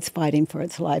 And it is fighting for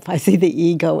its life. I see the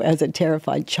ego as a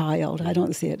terrified child. I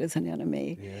don't see it as an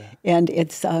enemy. And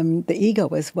it's the ego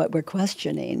is what we're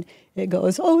questioning. It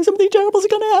goes, oh, something terrible is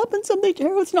going to happen. Something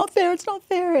terrible. It's not fair. It's not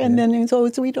fair. And then it's, oh,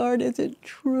 sweetheart, is it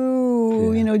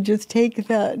true? Just take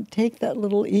that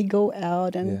little ego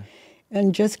out and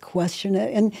just question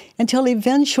it, and until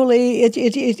eventually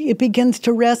it begins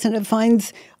to rest, and it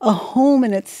finds a home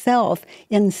in itself.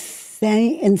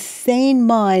 Insane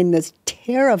mind that's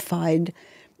terrified,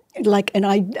 like an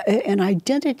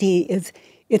identity is.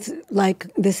 It's like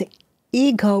this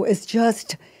ego is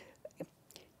just.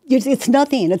 It's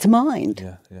nothing. It's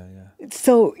mind.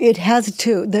 So it has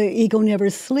to. The ego never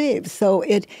sleeps. So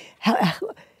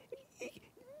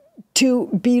to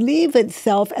believe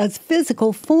itself as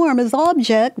physical form, as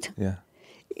object,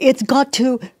 it's got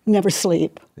to never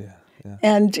sleep. Yeah. Yeah.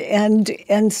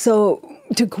 And so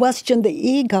to question the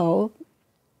ego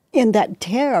in that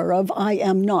terror of I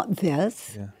am not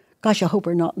this. Yeah. Gosh, I hope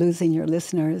we're not losing your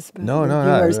listeners. But No, your no,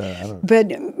 viewers. no. I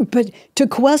don't. But to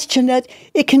question it,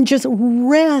 it can just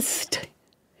rest.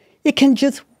 It can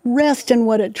just rest in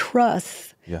what it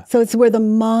trusts. Yeah. So it's where the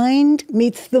mind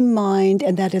meets the mind,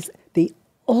 and that is the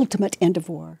ultimate end of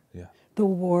war. Yeah. The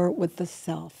war with the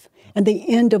self. And the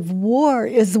end of war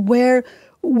is where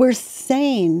we're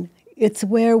sane. It's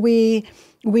where we're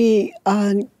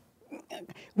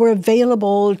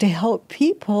available to help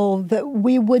people that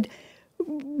we wouldn't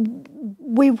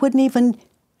even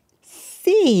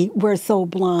see. We're so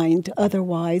blind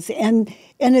otherwise, and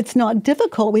it's not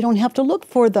difficult. We don't have to look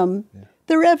for them. Yeah.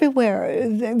 They're everywhere.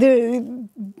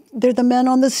 They're the men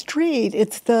on the street.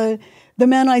 It's the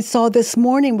man I saw this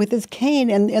morning with his cane,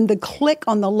 and the click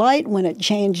on the light when it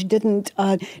changed didn't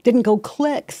go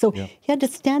click. So he had to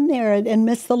stand there and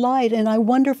miss the light. And I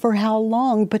wonder for how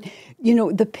long. But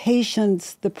the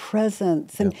patience, the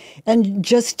presence, and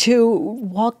just to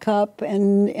walk up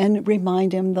and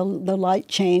remind him the light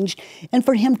changed, and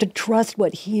for him to trust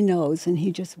what he knows, and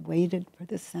he just waited for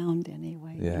the sound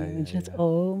anyway.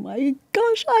 Oh my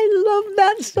gosh, I love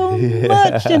that so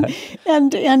much.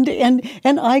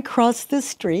 And I crossed the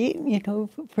street.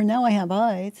 For now I have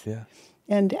eyes. Yeah.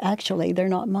 And actually, they're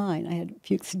not mine. I had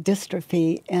Fuchs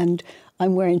dystrophy, and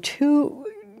I'm wearing two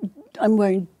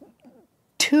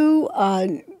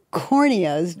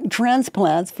corneas,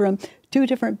 transplants from two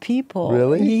different people.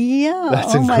 Really? Yeah.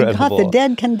 That's incredible. My God, the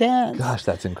dead can dance. Gosh,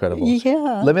 that's incredible.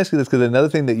 Yeah. Let me ask you this, because another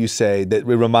thing that you say that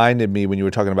reminded me when you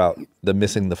were talking about the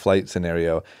missing the flight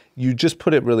scenario, you just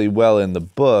put it really well in the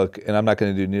book, and I'm not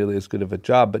going to do nearly as good of a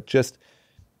job, but just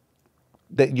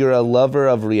that you're a lover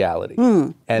of reality,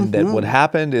 and that what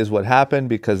happened is what happened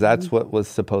because that's what was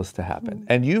supposed to happen.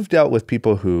 And you've dealt with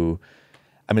people who,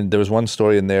 there was one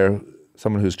story in there,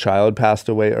 someone whose child passed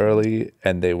away early,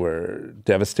 and they were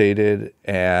devastated.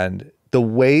 And the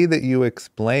way that you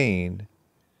explain,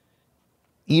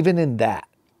 even in that's,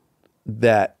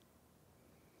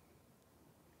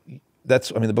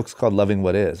 the book's called Loving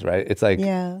What Is, right? It's like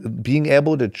being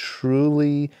able to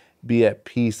truly be at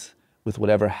peace with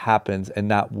whatever happens and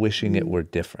not wishing it were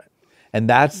different. And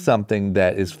that's something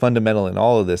that is fundamental in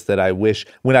all of this that I wish,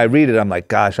 when I read it, I'm like,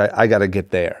 gosh, I got to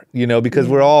get there, because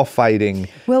we're all fighting.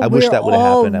 Well, I wish that would have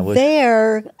happened. We're all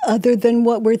there, other than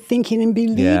what we're thinking and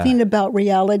believing about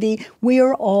reality. We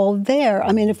are all there.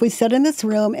 If we sat in this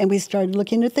room and we started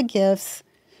looking at the gifts,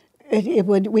 we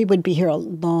would be here a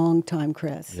long time,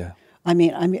 Chris. Yeah.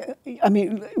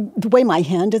 The way my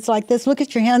hand is like this. Look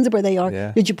at your hands where they are.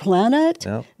 Yeah. Did you plan it?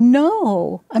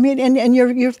 No. And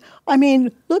you're.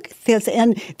 Look at this,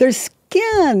 and there's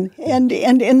skin, and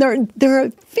there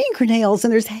are fingernails,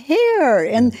 and there's hair,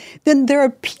 and then there are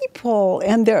people,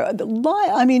 and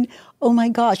oh my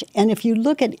gosh! And if you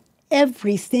look at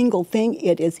every single thing,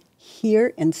 it is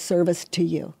here in service to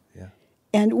you. Yeah.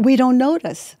 And we don't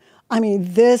notice.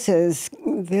 This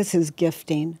is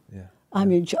gifting. Yeah.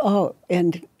 And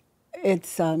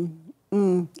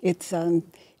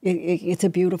it's a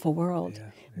beautiful world,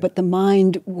 but the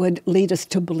mind would lead us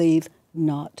to believe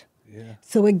not. Yeah.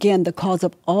 So again, the cause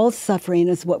of all suffering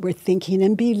is what we're thinking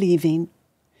and believing,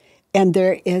 and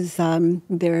there's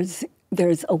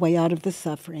a way out of the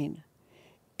suffering,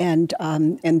 and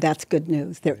that's good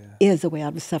news. There is a way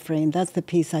out of suffering. That's the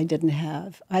piece I didn't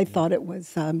have. I thought it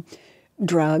was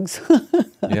drugs.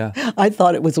 I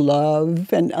thought it was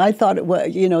love, and I thought it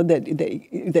was,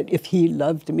 that if he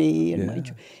loved me,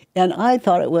 and I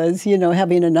thought it was,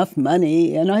 having enough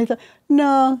money, and I thought,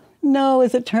 no,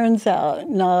 as it turns out,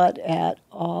 not at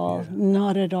all,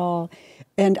 not at all.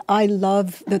 And I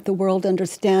love that the world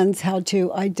understands how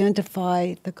to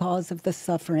identify the cause of the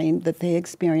suffering that they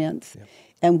experience,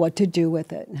 and what to do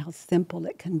with it, and how simple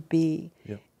it can be,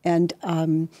 and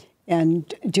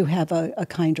to have a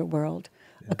kinder world.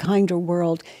 A kinder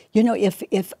world.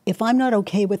 If I'm not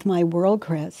okay with my world,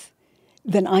 Chris,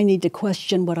 then I need to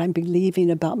question what I'm believing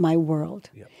about my world.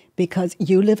 Because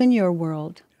you live in your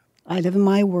world, I live in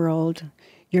my world,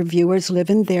 your viewers live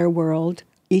in their world,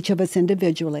 each of us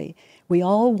individually. We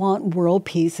all want world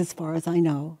peace, as far as I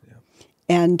know.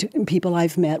 And people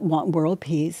I've met want world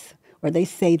peace, or they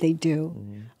say they do.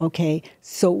 Okay,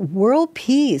 so world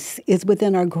peace is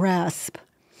within our grasp,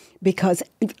 because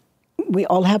we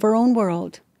all have our own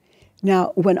world.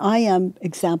 Now, when I am,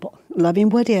 example, loving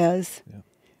what is,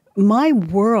 my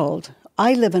world,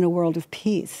 I live in a world of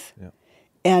peace.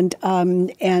 And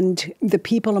the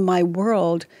people in my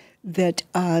world that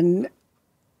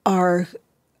are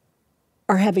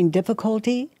having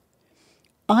difficulty,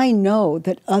 I know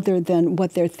that other than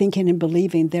what they're thinking and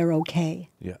believing, they're okay.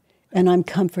 Yeah. And I'm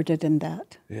comforted in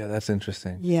that. Yeah, that's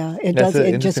interesting. Yeah, That's an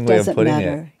it just interesting way of doesn't putting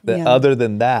matter. it. That Yeah. other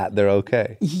than that, they're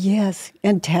okay. Yes,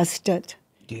 and test it.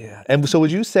 Yeah. And so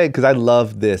would you say, because I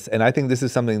love this, and I think this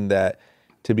is something that,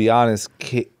 to be honest,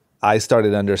 I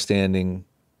started understanding,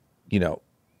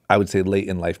 I would say late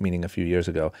in life, meaning a few years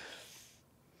ago,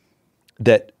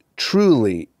 that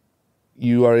truly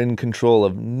you are in control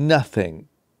of nothing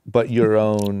but your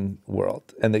own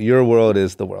world, and that your world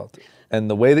is the world. And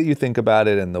the way that you think about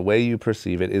it and the way you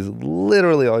perceive it is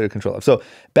literally all you're control of. So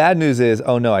bad news is,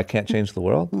 oh no, I can't change the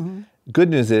world. Mm-hmm. Good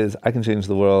news is I can change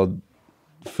the world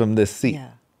from this seat.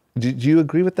 Yeah. Do you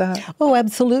agree with that? Oh,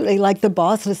 absolutely. Like the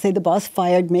boss, let's say the boss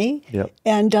fired me, Yep.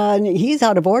 and he's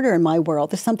out of order in my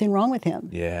world. There's something wrong with him.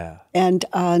 Yeah. And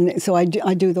so I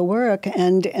do the work,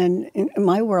 and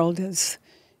my world is,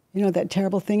 that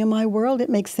terrible thing in my world, it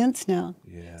makes sense now.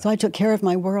 Yeah. So I took care of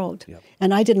my world. Yep.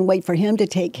 And I didn't wait for him to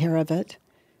take care of it.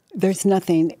 There's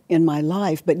nothing in my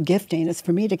life but gifting. It's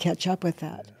for me to catch up with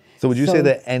that. So would you say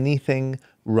that anything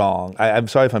wrong, I'm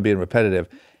sorry if I'm being repetitive,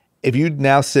 if you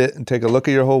now sit and take a look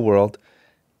at your whole world,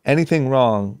 anything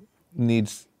wrong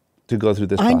needs to go through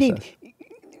this process?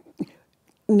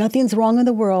 Nothing's wrong in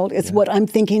the world. It's what I'm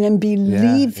thinking and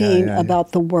believing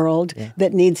about the world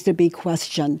that needs to be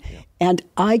questioned. Yeah. And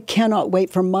I cannot wait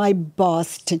for my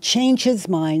boss to change his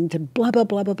mind, to blah, blah,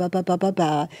 blah, blah, blah, blah, blah, blah,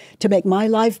 blah, to make my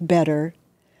life better.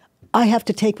 I have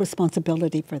to take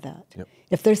responsibility for that. Yep.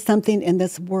 If there's something in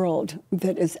this world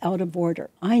that is out of order,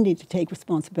 I need to take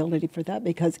responsibility for that,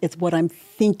 because it's what I'm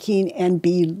thinking and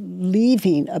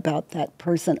believing about that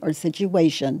person or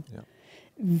situation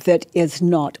that is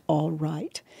not all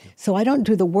right. So I don't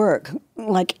do the work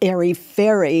like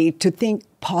airy-fairy to think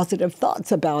positive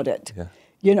thoughts about it.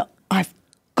 Yeah. I've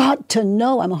got to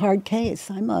know I'm a hard case.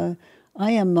 I'm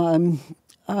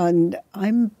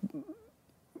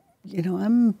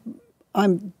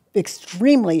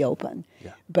extremely open,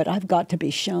 but I've got to be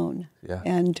shown. Yeah.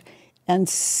 And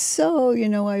so,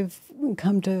 I've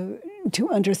come to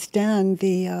understand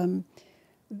the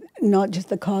not just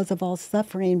the cause of all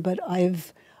suffering, but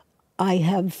I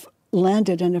have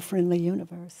landed in a friendly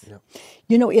universe. Yeah.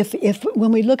 If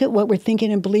when we look at what we're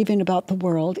thinking and believing about the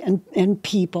world and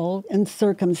people and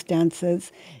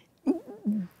circumstances,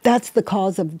 that's the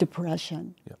cause of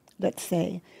depression, let's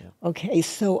say. Yeah. Okay,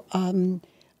 so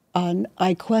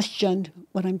I questioned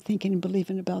what I'm thinking and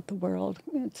believing about the world.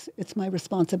 It's my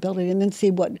responsibility, and then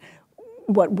see what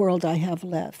world I have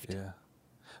left. Yeah.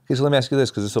 Okay, so let me ask you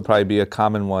this, because this will probably be a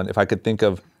common one. If I could think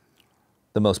of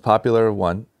the most popular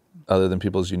one, other than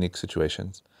people's unique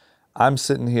situations, I'm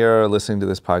sitting here listening to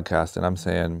this podcast, and I'm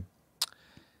saying,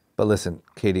 but listen,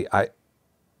 Katie,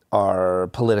 our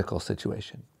political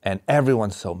situation, and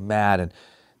everyone's so mad, and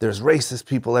there's racist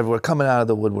people everywhere coming out of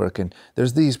the woodwork, and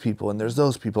there's these people, and there's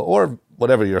those people, or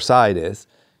whatever your side is.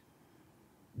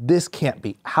 This can't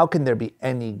be, how can there be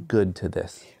any good to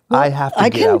this? Well, I have to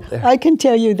get out there. I can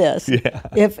tell you this. Yeah.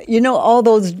 If all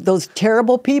those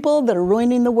terrible people that are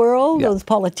ruining the world, those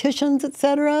politicians,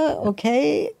 etc.,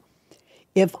 okay,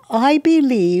 if I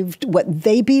believed what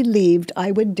they believed,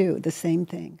 I would do the same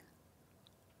thing.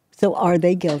 So are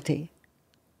they guilty?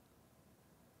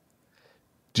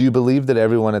 Do you believe that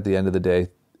everyone at the end of the day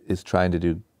is trying to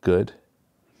do good?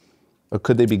 Or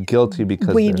could they be guilty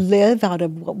because we live out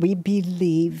of what we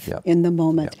believe in the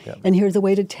moment? And here's a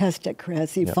way to test it,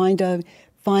 Chris. You find a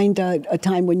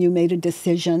time when you made a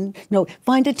decision. No,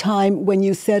 find a time when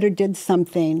you said or did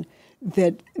something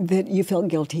that you felt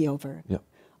guilty over.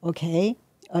 Okay?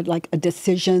 Like a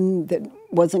decision that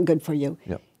wasn't good for you.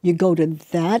 You go to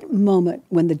that moment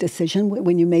when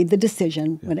you made the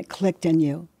decision, when it clicked in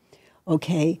you.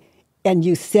 Okay? And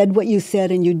you said what you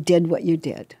said and you did what you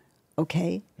did.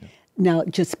 Okay? Now,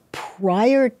 just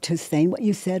prior to saying what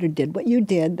you said or did what you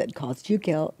did that caused you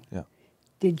guilt,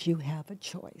 did you have a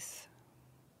choice?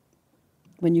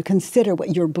 When you consider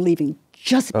what you're believing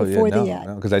just before the act.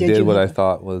 No, because I did what I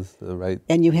thought was the right.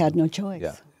 And you had no choice.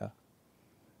 Yeah.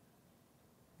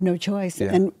 No choice.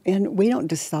 Yeah. And we don't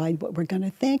decide what we're going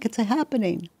to think. It's a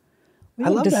happening. We I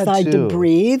don't love that decide too. to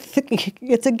breathe.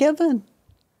 It's a given.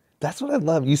 That's what I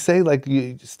love. You say, like,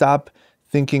 you stop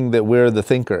thinking that we're the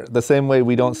thinker. The same way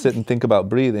we don't sit and think about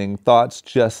breathing, thoughts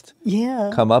just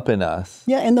come up in us.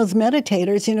 Yeah, and those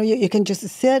meditators, you can just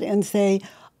sit and say,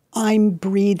 I'm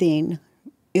breathing.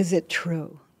 Is it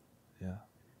true? Yeah.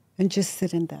 And just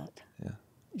sit in that. Yeah.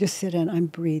 Just sit in, I'm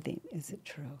breathing. Is it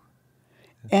true?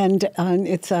 Yeah. And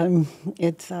it's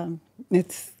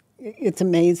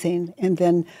amazing. And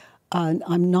then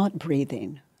I'm not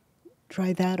breathing.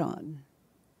 Try that on.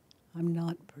 I'm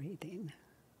not breathing.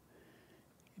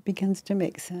 begins to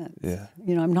make sense. Yeah.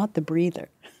 You know, I'm not the breather.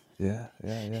 Yeah,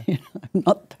 yeah, yeah. You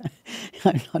know,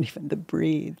 I'm not even the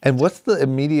breathe. And what's the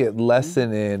immediate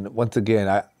lesson in, once again,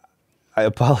 I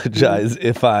apologize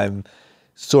if I'm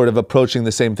sort of approaching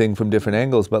the same thing from different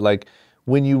angles, but like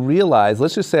when you realize,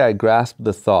 let's just say I grasp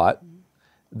the thought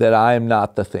that I am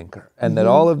not the thinker and that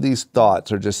all of these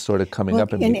thoughts are just sort of coming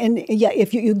up in me. And yeah,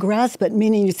 if you grasp it,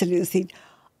 meaning you see,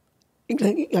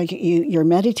 like you're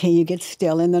meditating, you get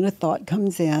still, and then a thought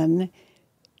comes in,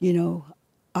 you know,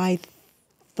 I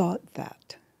thought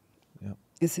that. Yep.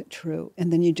 Is it true?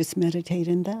 And then you just meditate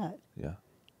in that. Yeah.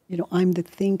 You know, I'm the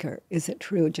thinker. Is it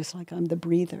true? Just like I'm the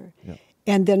breather. Yep.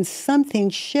 And then something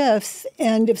shifts,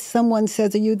 and if someone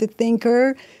says, are you the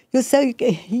thinker? You'll say,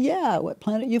 yeah, what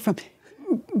planet are you from?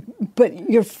 But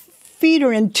your feet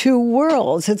are in two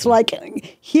worlds. It's like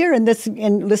here in this,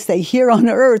 and let's say here on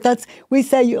Earth, we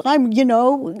say, I'm, you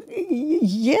know,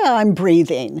 yeah, I'm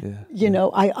breathing. Yeah. You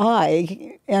know,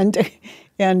 and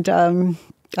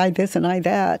I this and I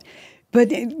that.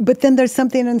 But then there's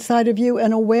something inside of you,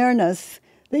 an awareness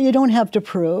that you don't have to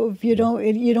prove. You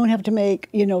don't have to make,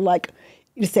 you know, like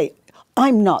you say,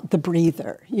 I'm not the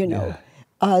breather, you know.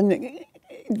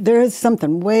 There is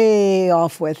something way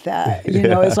off with that. You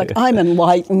know, it's like I'm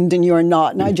enlightened and you're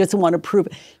not, and I just want to prove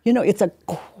it. You know, it's a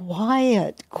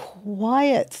quiet,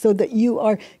 so that you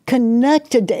are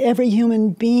connected to every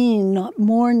human being, not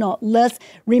more, not less,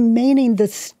 remaining the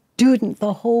student.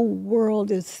 The whole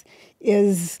world is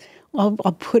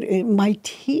I'll put it, my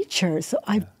teacher. So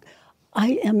I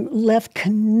am left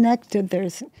connected.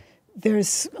 There's,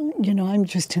 you know, I'm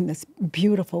just in this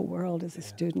beautiful world as a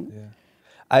student. Yeah.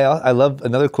 I love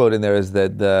another quote in there is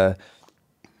that a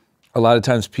lot of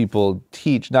times people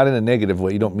teach, not in a negative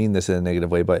way, you don't mean this in a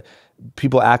negative way, but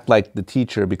people act like the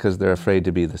teacher because they're afraid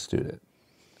to be the student.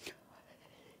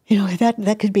 You know,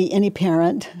 that could be any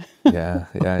parent. Yeah.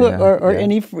 or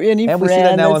any friend. And we see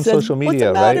that now on says, social media, what's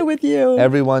the matter with you?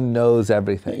 Everyone knows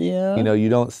everything. Yeah. You know, you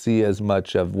don't see as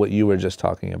much of what you were just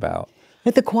talking about.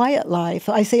 But the quiet life,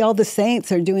 I say all the saints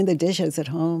are doing the dishes at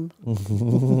home.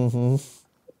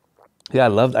 Yeah,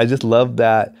 I just love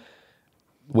that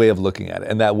way of looking at it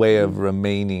and that way of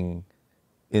remaining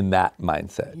in that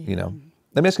mindset, you know.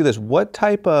 Let me ask you this,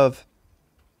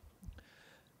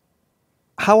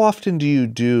 how often do you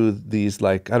do these,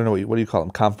 like, I don't know, what do you call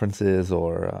them, conferences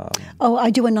or? I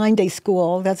do a 9-day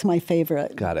school. That's my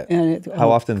favorite. Got it. And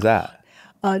how often is that?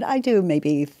 I do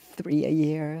maybe 3 a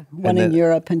year, one in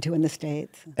Europe and 2 in the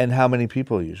States. And how many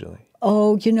people usually?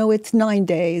 Oh, you know, it's 9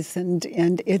 days, and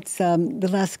it's the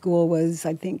last school was,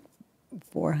 I think,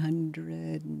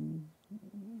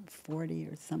 440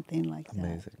 or something like that.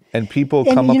 Amazing. And people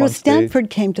come up you know, on stage? Stanford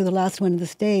came to the last one in the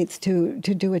States to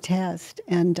do a test,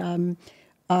 and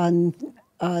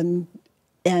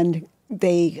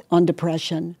they on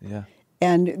depression. Yeah.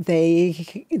 And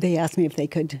they asked me if they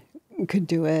could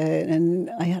do it, and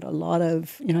I had I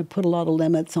put a lot of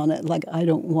limits on it. Like, I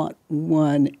don't want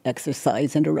one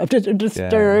exercise interrupted or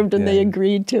disturbed, and they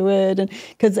agreed to it. And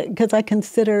because I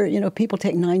consider, you know, people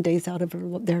take 9 days out of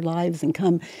their lives and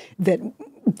come that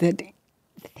they get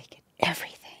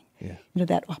everything. Yeah. You know,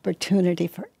 that opportunity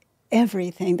for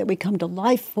everything that we come to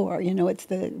life for. You know, it's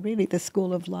really the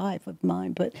school of life of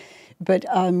mine. But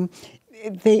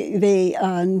they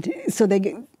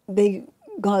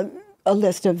got a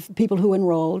list of people who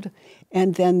enrolled,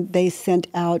 and then they sent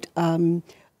out a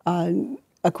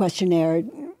questionnaire,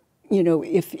 you know,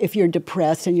 if you're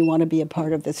depressed and you want to be a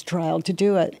part of this trial, to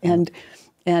do it.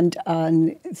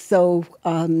 So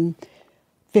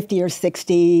 50 or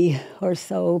 60 or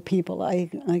so people, I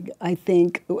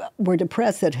think, were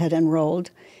depressed that had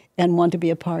enrolled and want to be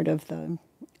a part of the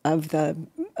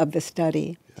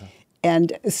study. Yeah.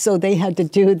 And so they had to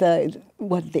do the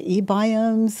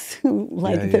e-biomes,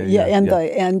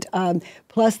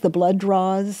 plus the blood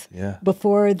draws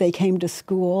before they came to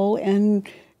school, and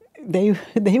they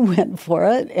went for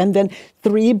it. And then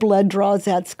 3 blood draws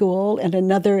at school, and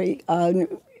another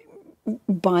e-biome,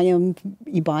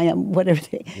 whatever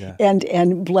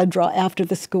and blood draw after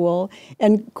the school,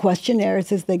 and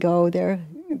questionnaires as they go, their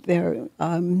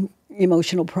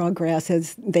emotional progress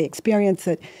as they experience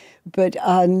it. But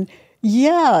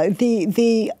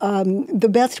the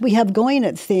best we have going,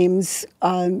 it seems,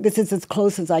 this is as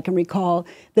close as I can recall,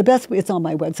 it's on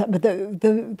my website, but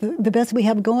the best we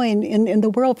have going in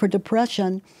the world for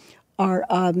depression are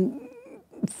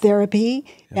therapy,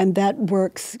 and that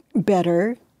works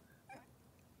better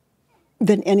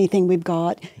than anything we've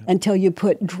got until you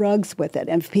put drugs with it.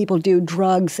 And if people do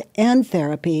drugs and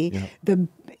therapy,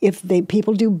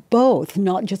 people do both,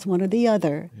 not just one or the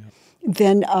other,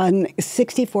 then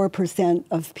 64%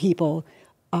 of people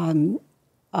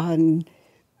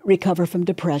recover from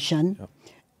depression,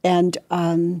 and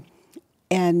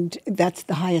that's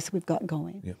the highest we've got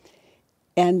going. Yep.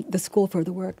 And the school for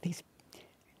the work, these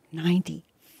 94%.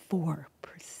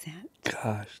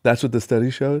 Gosh, that's what the study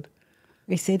showed?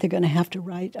 They say they're going to have to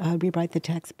rewrite the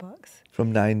textbooks.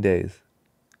 From 9 days.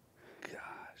 Gosh.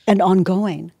 And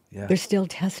ongoing. Yeah. They're still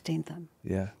testing them.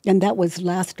 Yeah. And that was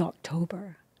last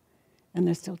October. And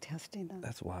they're still testing them.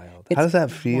 That's wild. It's how does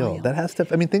that feel? wild. That has to,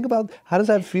 I mean, think about, how does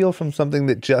that feel from something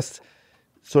that just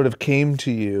sort of came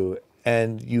to you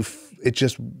and it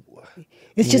just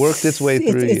worked its way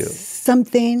through you? It's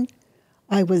something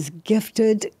I was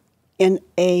gifted in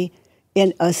a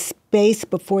space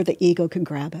before the ego could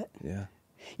grab it. Yeah.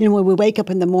 You know, when we wake up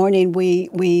in the morning,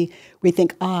 we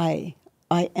think, I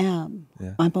am,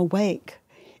 Yeah. I'm awake.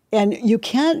 And you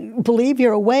can't believe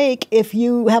you're awake if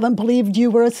you haven't believed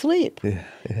you were asleep. Yeah.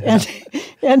 Yeah.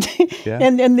 And Yeah.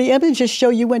 and the images show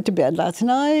you went to bed last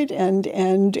night and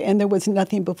there was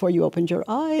nothing before you opened your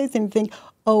eyes, and you think,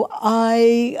 oh,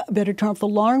 I better turn off the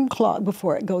alarm clock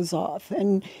before it goes off.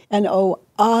 And oh,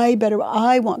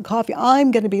 I want coffee.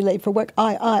 I'm going to be late for work.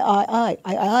 I.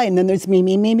 And then there's me,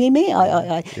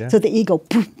 I. Yeah. So the ego,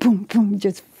 boom, boom, boom,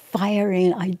 just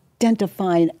firing,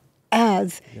 identifying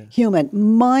as human,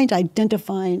 mind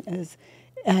identifying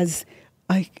as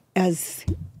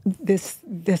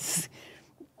this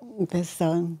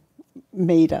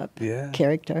made up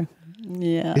character.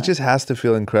 Yeah. It just has to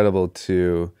feel incredible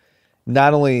to,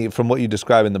 not only from what you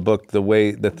describe in the book, the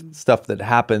way the stuff that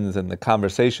happens and the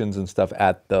conversations and stuff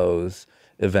at those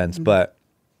events, but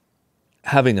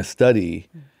having a study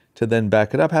to then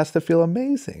back it up has to feel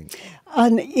amazing.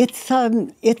 It's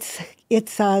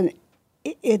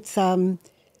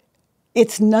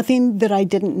nothing that I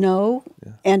didn't know,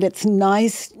 and it's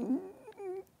nice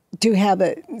to have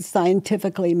it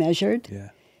scientifically measured. Yeah.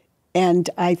 And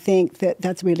I think that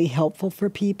that's really helpful for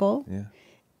people. Yeah.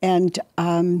 And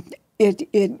it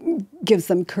gives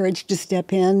them courage to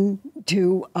step in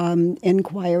to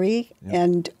inquiry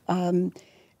and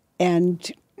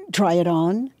try it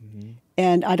on. Mm-hmm.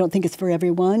 And I don't think it's for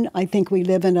everyone. I think we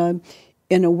live in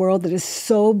a world that is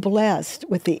so blessed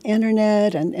with the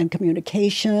internet and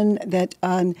communication that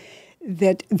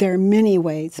there are many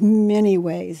ways,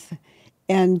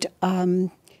 and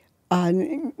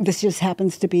this just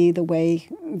happens to be the way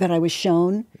that I was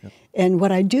shown. Yep. And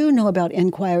what I do know about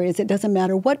inquiry is it doesn't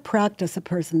matter what practice a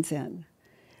person's in.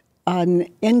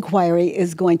 Inquiry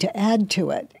is going to add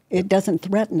to it. It doesn't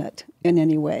threaten it in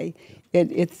any way.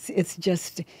 It's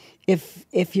just,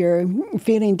 if you're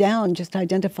feeling down, just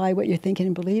identify what you're thinking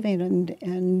and believing,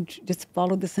 and just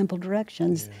follow the simple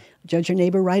directions. Yeah. Judge your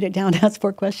neighbor, write it down, ask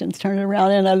 4 questions, turn it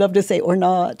around, and I love to say, or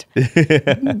not.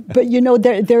 But you know,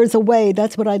 there's a way.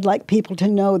 That's what I'd like people to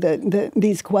know, that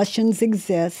these questions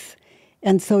exist,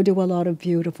 and so do a lot of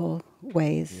beautiful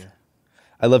ways. Yeah.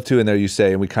 I love too in there you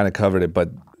say, and we kind of covered it,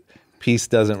 but peace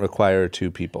doesn't require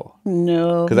 2 people.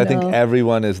 No. Because I think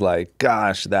everyone is like,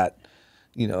 gosh, that,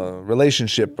 you know,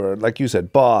 relationship, or like you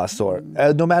said, boss, or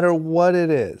no matter what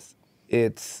it is,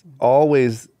 it's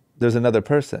always, there's another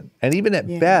person. And even at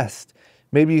best,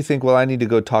 maybe you think, well, I need to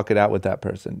go talk it out with that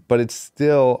person, but it's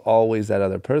still always that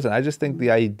other person. I just think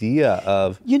the idea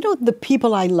of... You know, the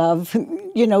people I love,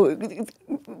 you know,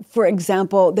 for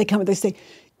example, they come and they say,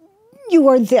 you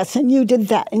are this, and you did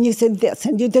that, and you said this,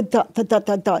 and you did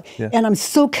that. Yeah. And I'm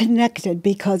so connected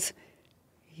because,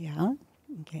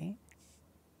 okay.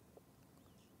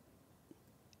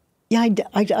 Yeah,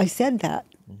 I said that.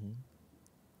 Mm-hmm.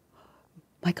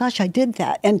 My gosh, I did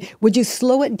that. And would you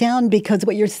slow it down, because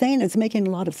what you're saying is making a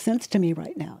lot of sense to me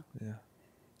right now. Yeah.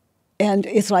 And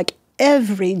it's like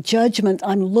every judgment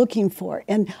I'm looking for,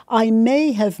 and I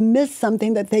may have missed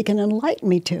something that they can enlighten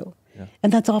me to. Yeah.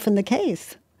 And that's often the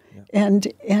case. Yeah. And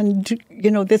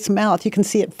you know, this mouth, you can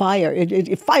see it fire.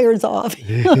 It fires off.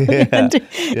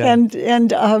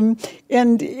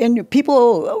 And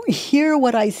people hear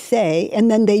what I say,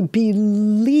 and then they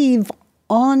believe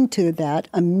onto that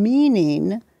a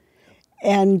meaning.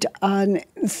 And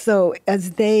so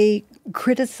as they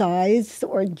criticize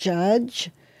or judge,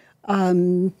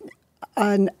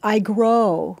 I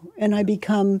grow and I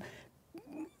become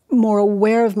more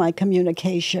aware of my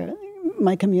communication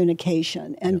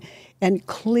and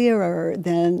clearer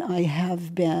than I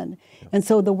have been. Yep. And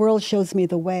so the world shows me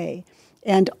the way.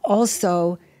 And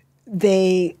also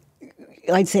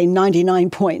I'd say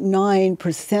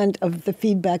 99.9% of the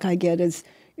feedback I get is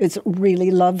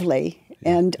really lovely.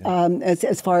 Yeah, and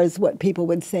as far as what people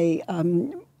would say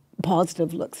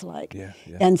positive looks like. Yeah,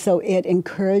 yeah. And so it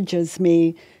encourages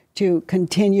me to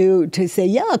continue to say,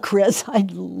 yeah, Chris,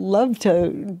 I'd love to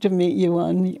meet you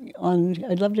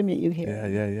I'd love to meet you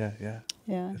here.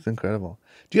 Yeah. It's incredible.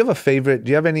 Do you have a favorite? Do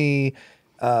you have any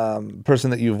person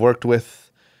that you've worked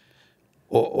with,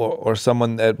 or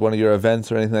someone at one of your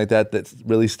events or anything like that that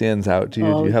really stands out to you?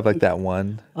 Do you have like that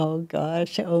one? Oh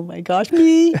gosh! Oh my gosh!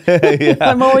 Me. Yeah.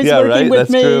 I'm always working right? with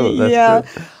That's me. True.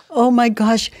 That's true. Oh my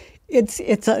gosh! It's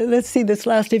let's see. This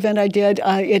last event I did,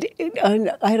 I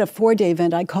had a 4-day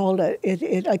event. I call it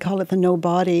the No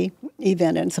Body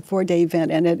event, and it's a 4-day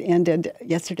event, and it ended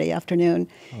yesterday afternoon.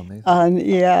 Oh, amazing.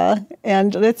 Yeah,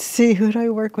 and let's see, who do I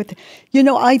work with?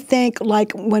 I think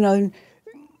like when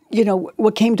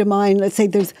what came to mind, let's say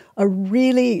there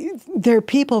are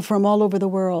people from all over the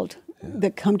world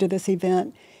that come to this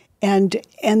event. And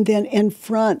then in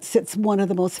front sits one of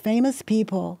the most famous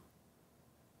people,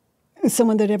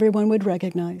 someone that everyone would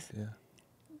recognize. Yeah.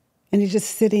 And he's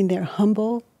just sitting there,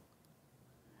 humble,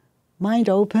 mind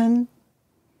open,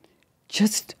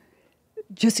 just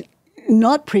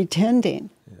not pretending,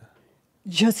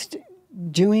 just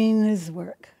doing his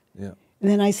work. Yeah. And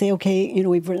then I say, okay,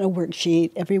 we've written a worksheet,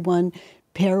 everyone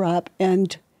pair up,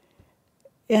 and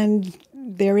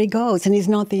there he goes. And he's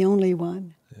not the only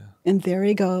one. Yeah. And there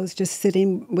he goes, just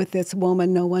sitting with this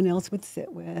woman no one else would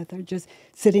sit with, or just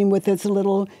sitting with this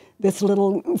little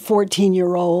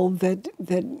 14-year-old that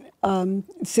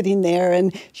sitting there,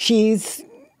 and she's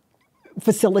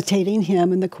facilitating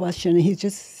him in the question, and he's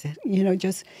just,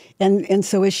 and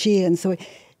so is she. And so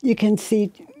you can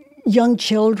see young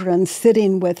children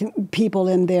sitting with people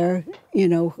in there,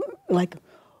 like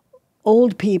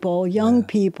old people, young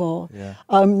people. Yeah.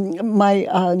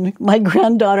 My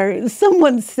granddaughter,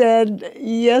 someone said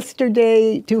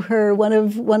yesterday to her, one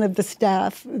of the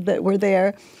staff that were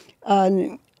there,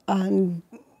 the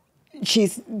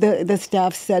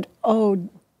staff said, "Oh,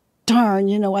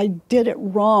 darn, I did it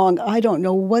wrong. I don't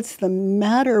know what's the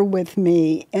matter with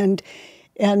me." And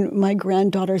my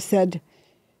granddaughter said,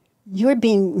 "You're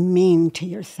being mean to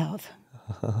yourself."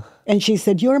 And she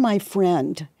said, "You're my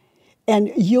friend.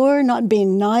 And you're not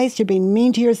being nice, you're being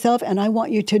mean to yourself, and I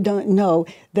want you to know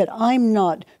that I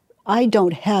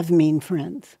don't have mean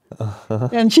friends."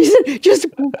 And she said, just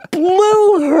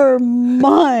blew her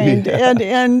mind. Yeah.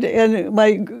 And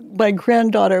my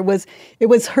granddaughter it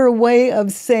was her way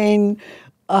of saying,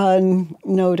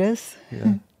 notice,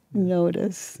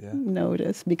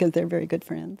 notice, because they're very good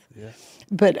friends. Yeah.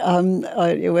 But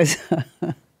it was,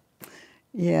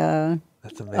 yeah.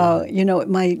 That's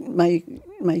amazing.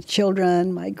 My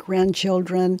children, my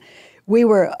grandchildren, we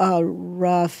were a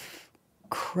rough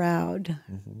crowd.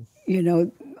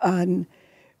 Mm-hmm.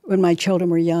 When my children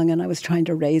were young and I was trying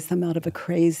to raise them out of a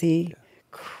crazy,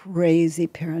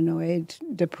 paranoid,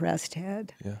 depressed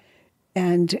head. Yeah.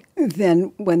 And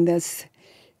then when this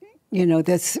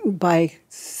by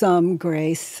some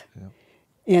grace,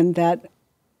 in that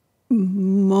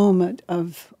moment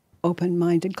of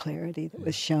open-minded clarity that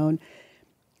was shown,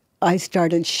 I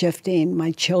started shifting,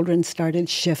 my children started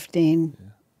shifting,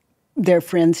 their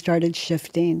friends started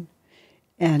shifting,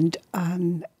 and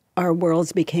our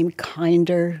worlds became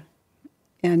kinder.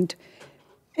 And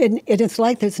it's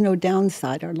like there's no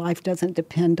downside. Our life doesn't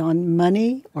depend on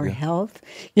money or health.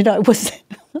 It was,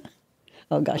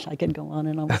 oh gosh, I could go on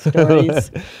and on with stories.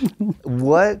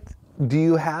 What, do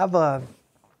you have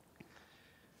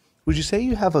would you say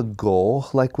you have a goal,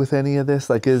 like with any of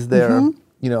this? Like, is there,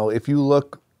 if you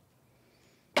look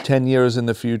 10 years in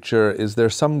the future, is there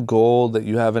some goal that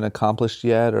you haven't accomplished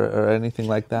yet, or anything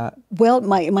like that? Well,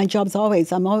 my job's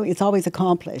it's always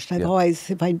accomplished. I've always,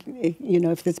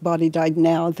 if this body died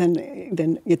now,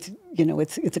 then it's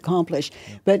accomplished.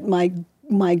 Yeah. But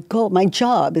my goal, my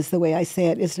job, is the way I say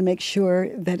it, is to make sure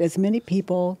that as many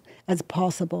people as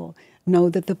possible know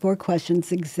that the 4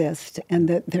 questions exist and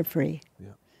that they're free.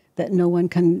 Yeah. That no one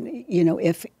can,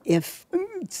 if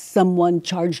someone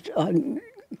charged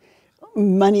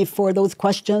money for those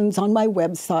questions on my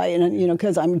website, and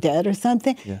because I'm dead or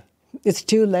something, it's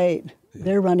too late. Yeah.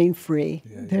 They're running free.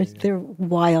 They're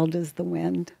wild as the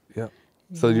wind. Yeah.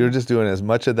 So you're just doing as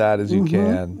much of that as you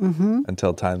can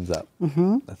until time's up.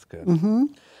 Mm-hmm. That's good. Mm-hmm.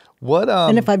 What?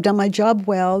 And if I've done my job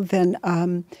well, then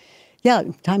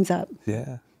time's up.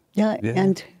 Yeah. Yeah.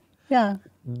 And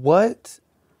what?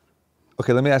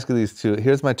 Okay, let me ask you these two.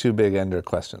 Here's my 2 big ender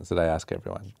questions that I ask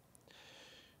everyone.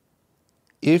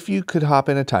 If you could hop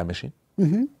in a time machine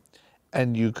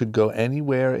and you could go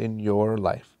anywhere in your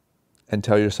life and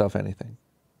tell yourself anything,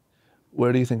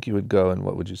 where do you think you would go, and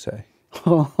what would you say?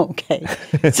 Oh, okay.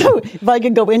 So if I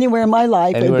could go anywhere in my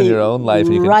life, anywhere it'd be in your own life,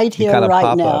 right here,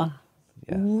 right now.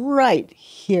 Yeah. Right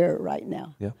here, right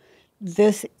now. Yeah.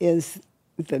 This is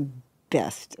the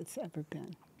best it's ever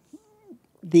been.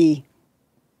 The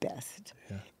best.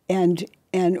 Yeah. And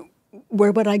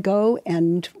where would I go,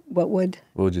 and what would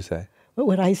you say? What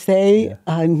would I say?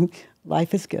 Yeah.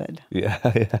 Life is good. Yeah,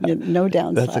 yeah. No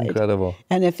downside. That's incredible.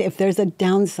 And if there's a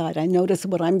downside, I notice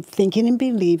what I'm thinking and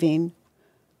believing,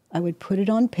 I would put it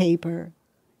on paper,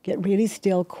 get really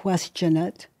still, question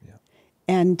it, Yeah.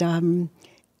 and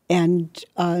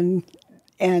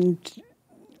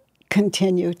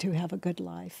continue to have a good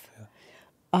life.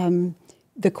 Yeah.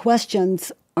 The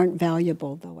questions aren't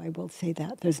valuable, though, I will say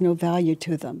that. There's no value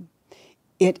to them.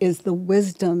 It is the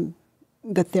wisdom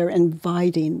that they're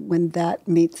inviting when that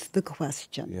meets the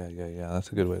question. Yeah.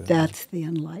 That's a good way to That's the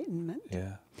enlightenment.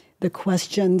 Yeah. The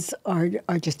questions are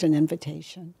just an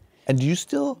invitation. And do you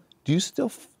still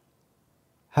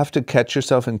have to catch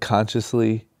yourself and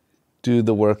consciously do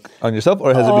the work on yourself,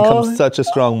 or has it become such a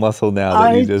strong muscle now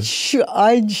that you just?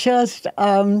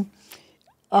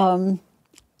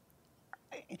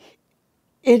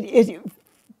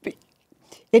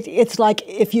 It's like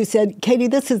if you said, Katie,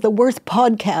 this is the worst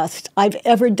podcast I've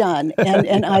ever done,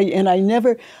 and I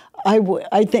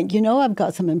think, I've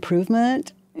got some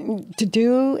improvement to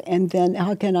do, and then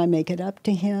how can I make it up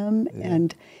to him? Yeah.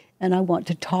 And I want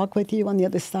to talk with you on the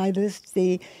other side of this.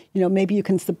 See, maybe you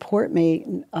can support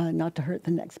me, not to hurt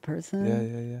the next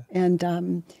person. Yeah.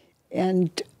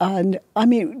 And I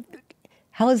mean,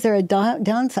 how is there a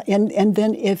downside? And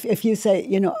then if you say,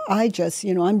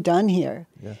 I'm done here.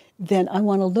 Yeah. Then I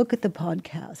want to look at the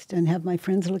podcast and have my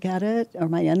friends look at it, or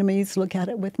my enemies look at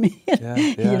it with me,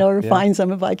 or find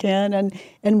some if I can,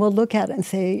 and we'll look at it and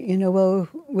say,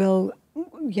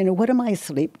 what am I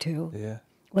asleep to? Yeah.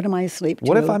 What am I asleep to?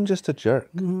 What if I'm just a jerk?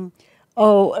 Mm-hmm.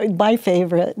 Oh, my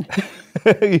favorite.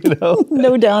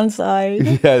 No downside.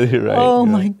 Yeah, you're right. Oh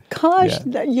my gosh!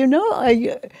 Yeah.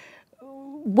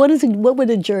 What would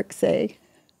a jerk say?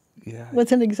 Yeah.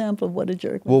 What's an example of what a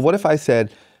jerk would Well, say? what if I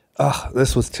said, "Oh,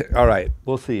 this was all right.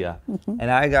 We'll see ya,"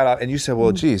 and I got up, and you said,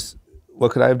 "Well, geez,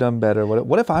 what could I have done better?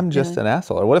 What if I'm just an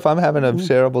asshole, or what if I'm having a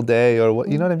terrible day, or what?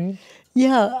 You know what I mean?"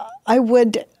 Yeah, I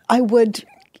would.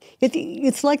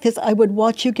 It's like this. I would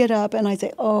watch you get up, and I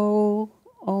say, "Oh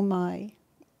my,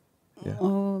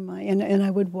 oh my," and I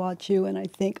would watch you, and I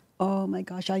think, "Oh my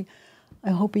gosh, I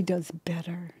hope he does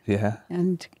better." Yeah.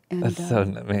 And that's so,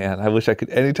 man, I wish I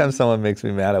could, anytime someone makes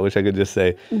me mad, I wish I could just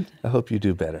say, "I hope you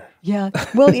do better." Yeah.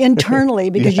 Well, internally,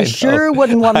 because you sure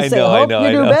wouldn't want to say, "I hope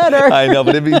you do better." I know,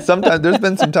 but sometimes, there's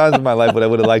been some times in my life when I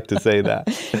would have liked to say that.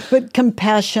 But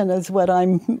compassion is what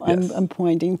I'm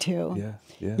pointing to. Yeah.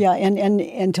 Yeah,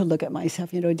 and to look at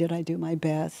myself, did I do my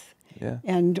best? Yeah.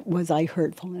 And was I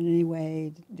hurtful in any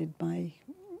way? Did my,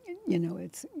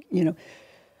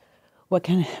 what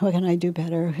can I do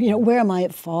better? Where am I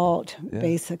at fault,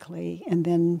 basically? And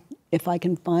then if I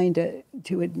can find it,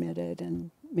 to admit it and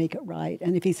make it right.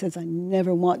 And if he says, "I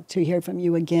never want to hear from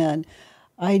you again,"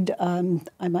 I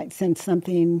might send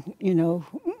something,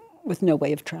 with no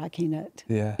way of tracking it.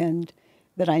 Yeah. And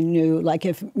that I knew, like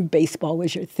if baseball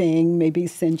was your thing, maybe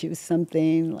send you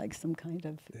something, like some kind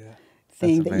of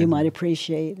thing that you might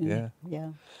appreciate. And, yeah.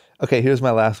 Okay, here's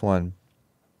my last one.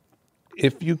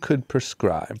 If you could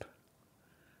prescribe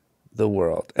the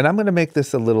world, and I'm going to make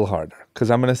this a little harder,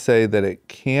 because I'm going to say that it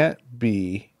can't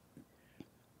be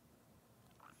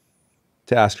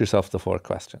to ask yourself the 4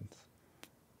 questions.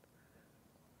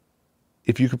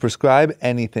 If you could prescribe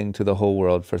anything to the whole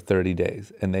world for 30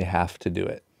 days and they have to do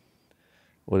it,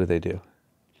 what do they do?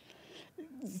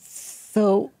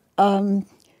 So,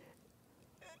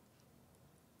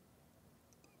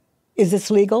 is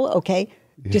this legal? Okay.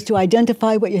 Just to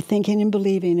identify what you're thinking and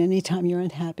believing anytime you're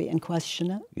unhappy and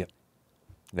question it. Yep.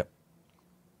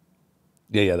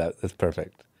 Yeah, that's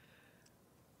perfect.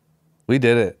 We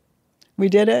did it. We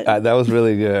did it? That was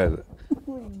really good.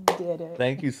 We did it.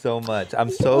 Thank you so much. I'm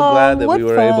so glad that we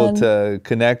were able to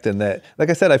connect, and that, like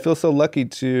I said, I feel so lucky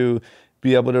to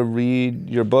be able to read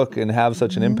your book and have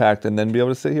such an impact, and then be able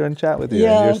to sit here and chat with you.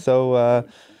 Yeah. And you're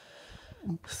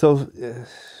so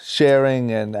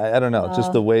sharing, and I don't know,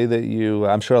 just the way that you,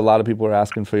 I'm sure a lot of people are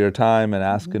asking for your time and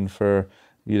asking for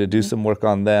you to do some work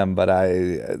on them, but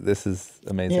this is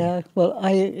amazing. Yeah, well,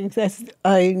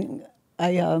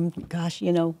 gosh,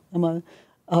 I'm a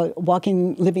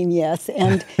walking, living yes,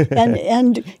 and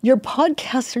your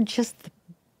podcasts are just the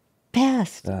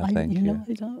best. Thank you.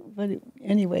 I don't, but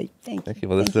anyway, thank you. Thank you.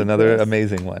 Well, this is another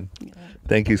amazing one. Yeah.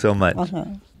 Thank you so much.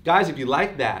 Guys, if you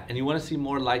like that and you want to see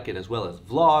more like it, as well as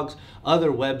vlogs,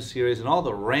 other web series, and all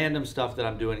the random stuff that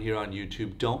I'm doing here on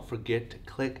YouTube, don't forget to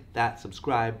click that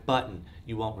subscribe button.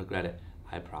 You won't regret it,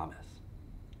 I promise.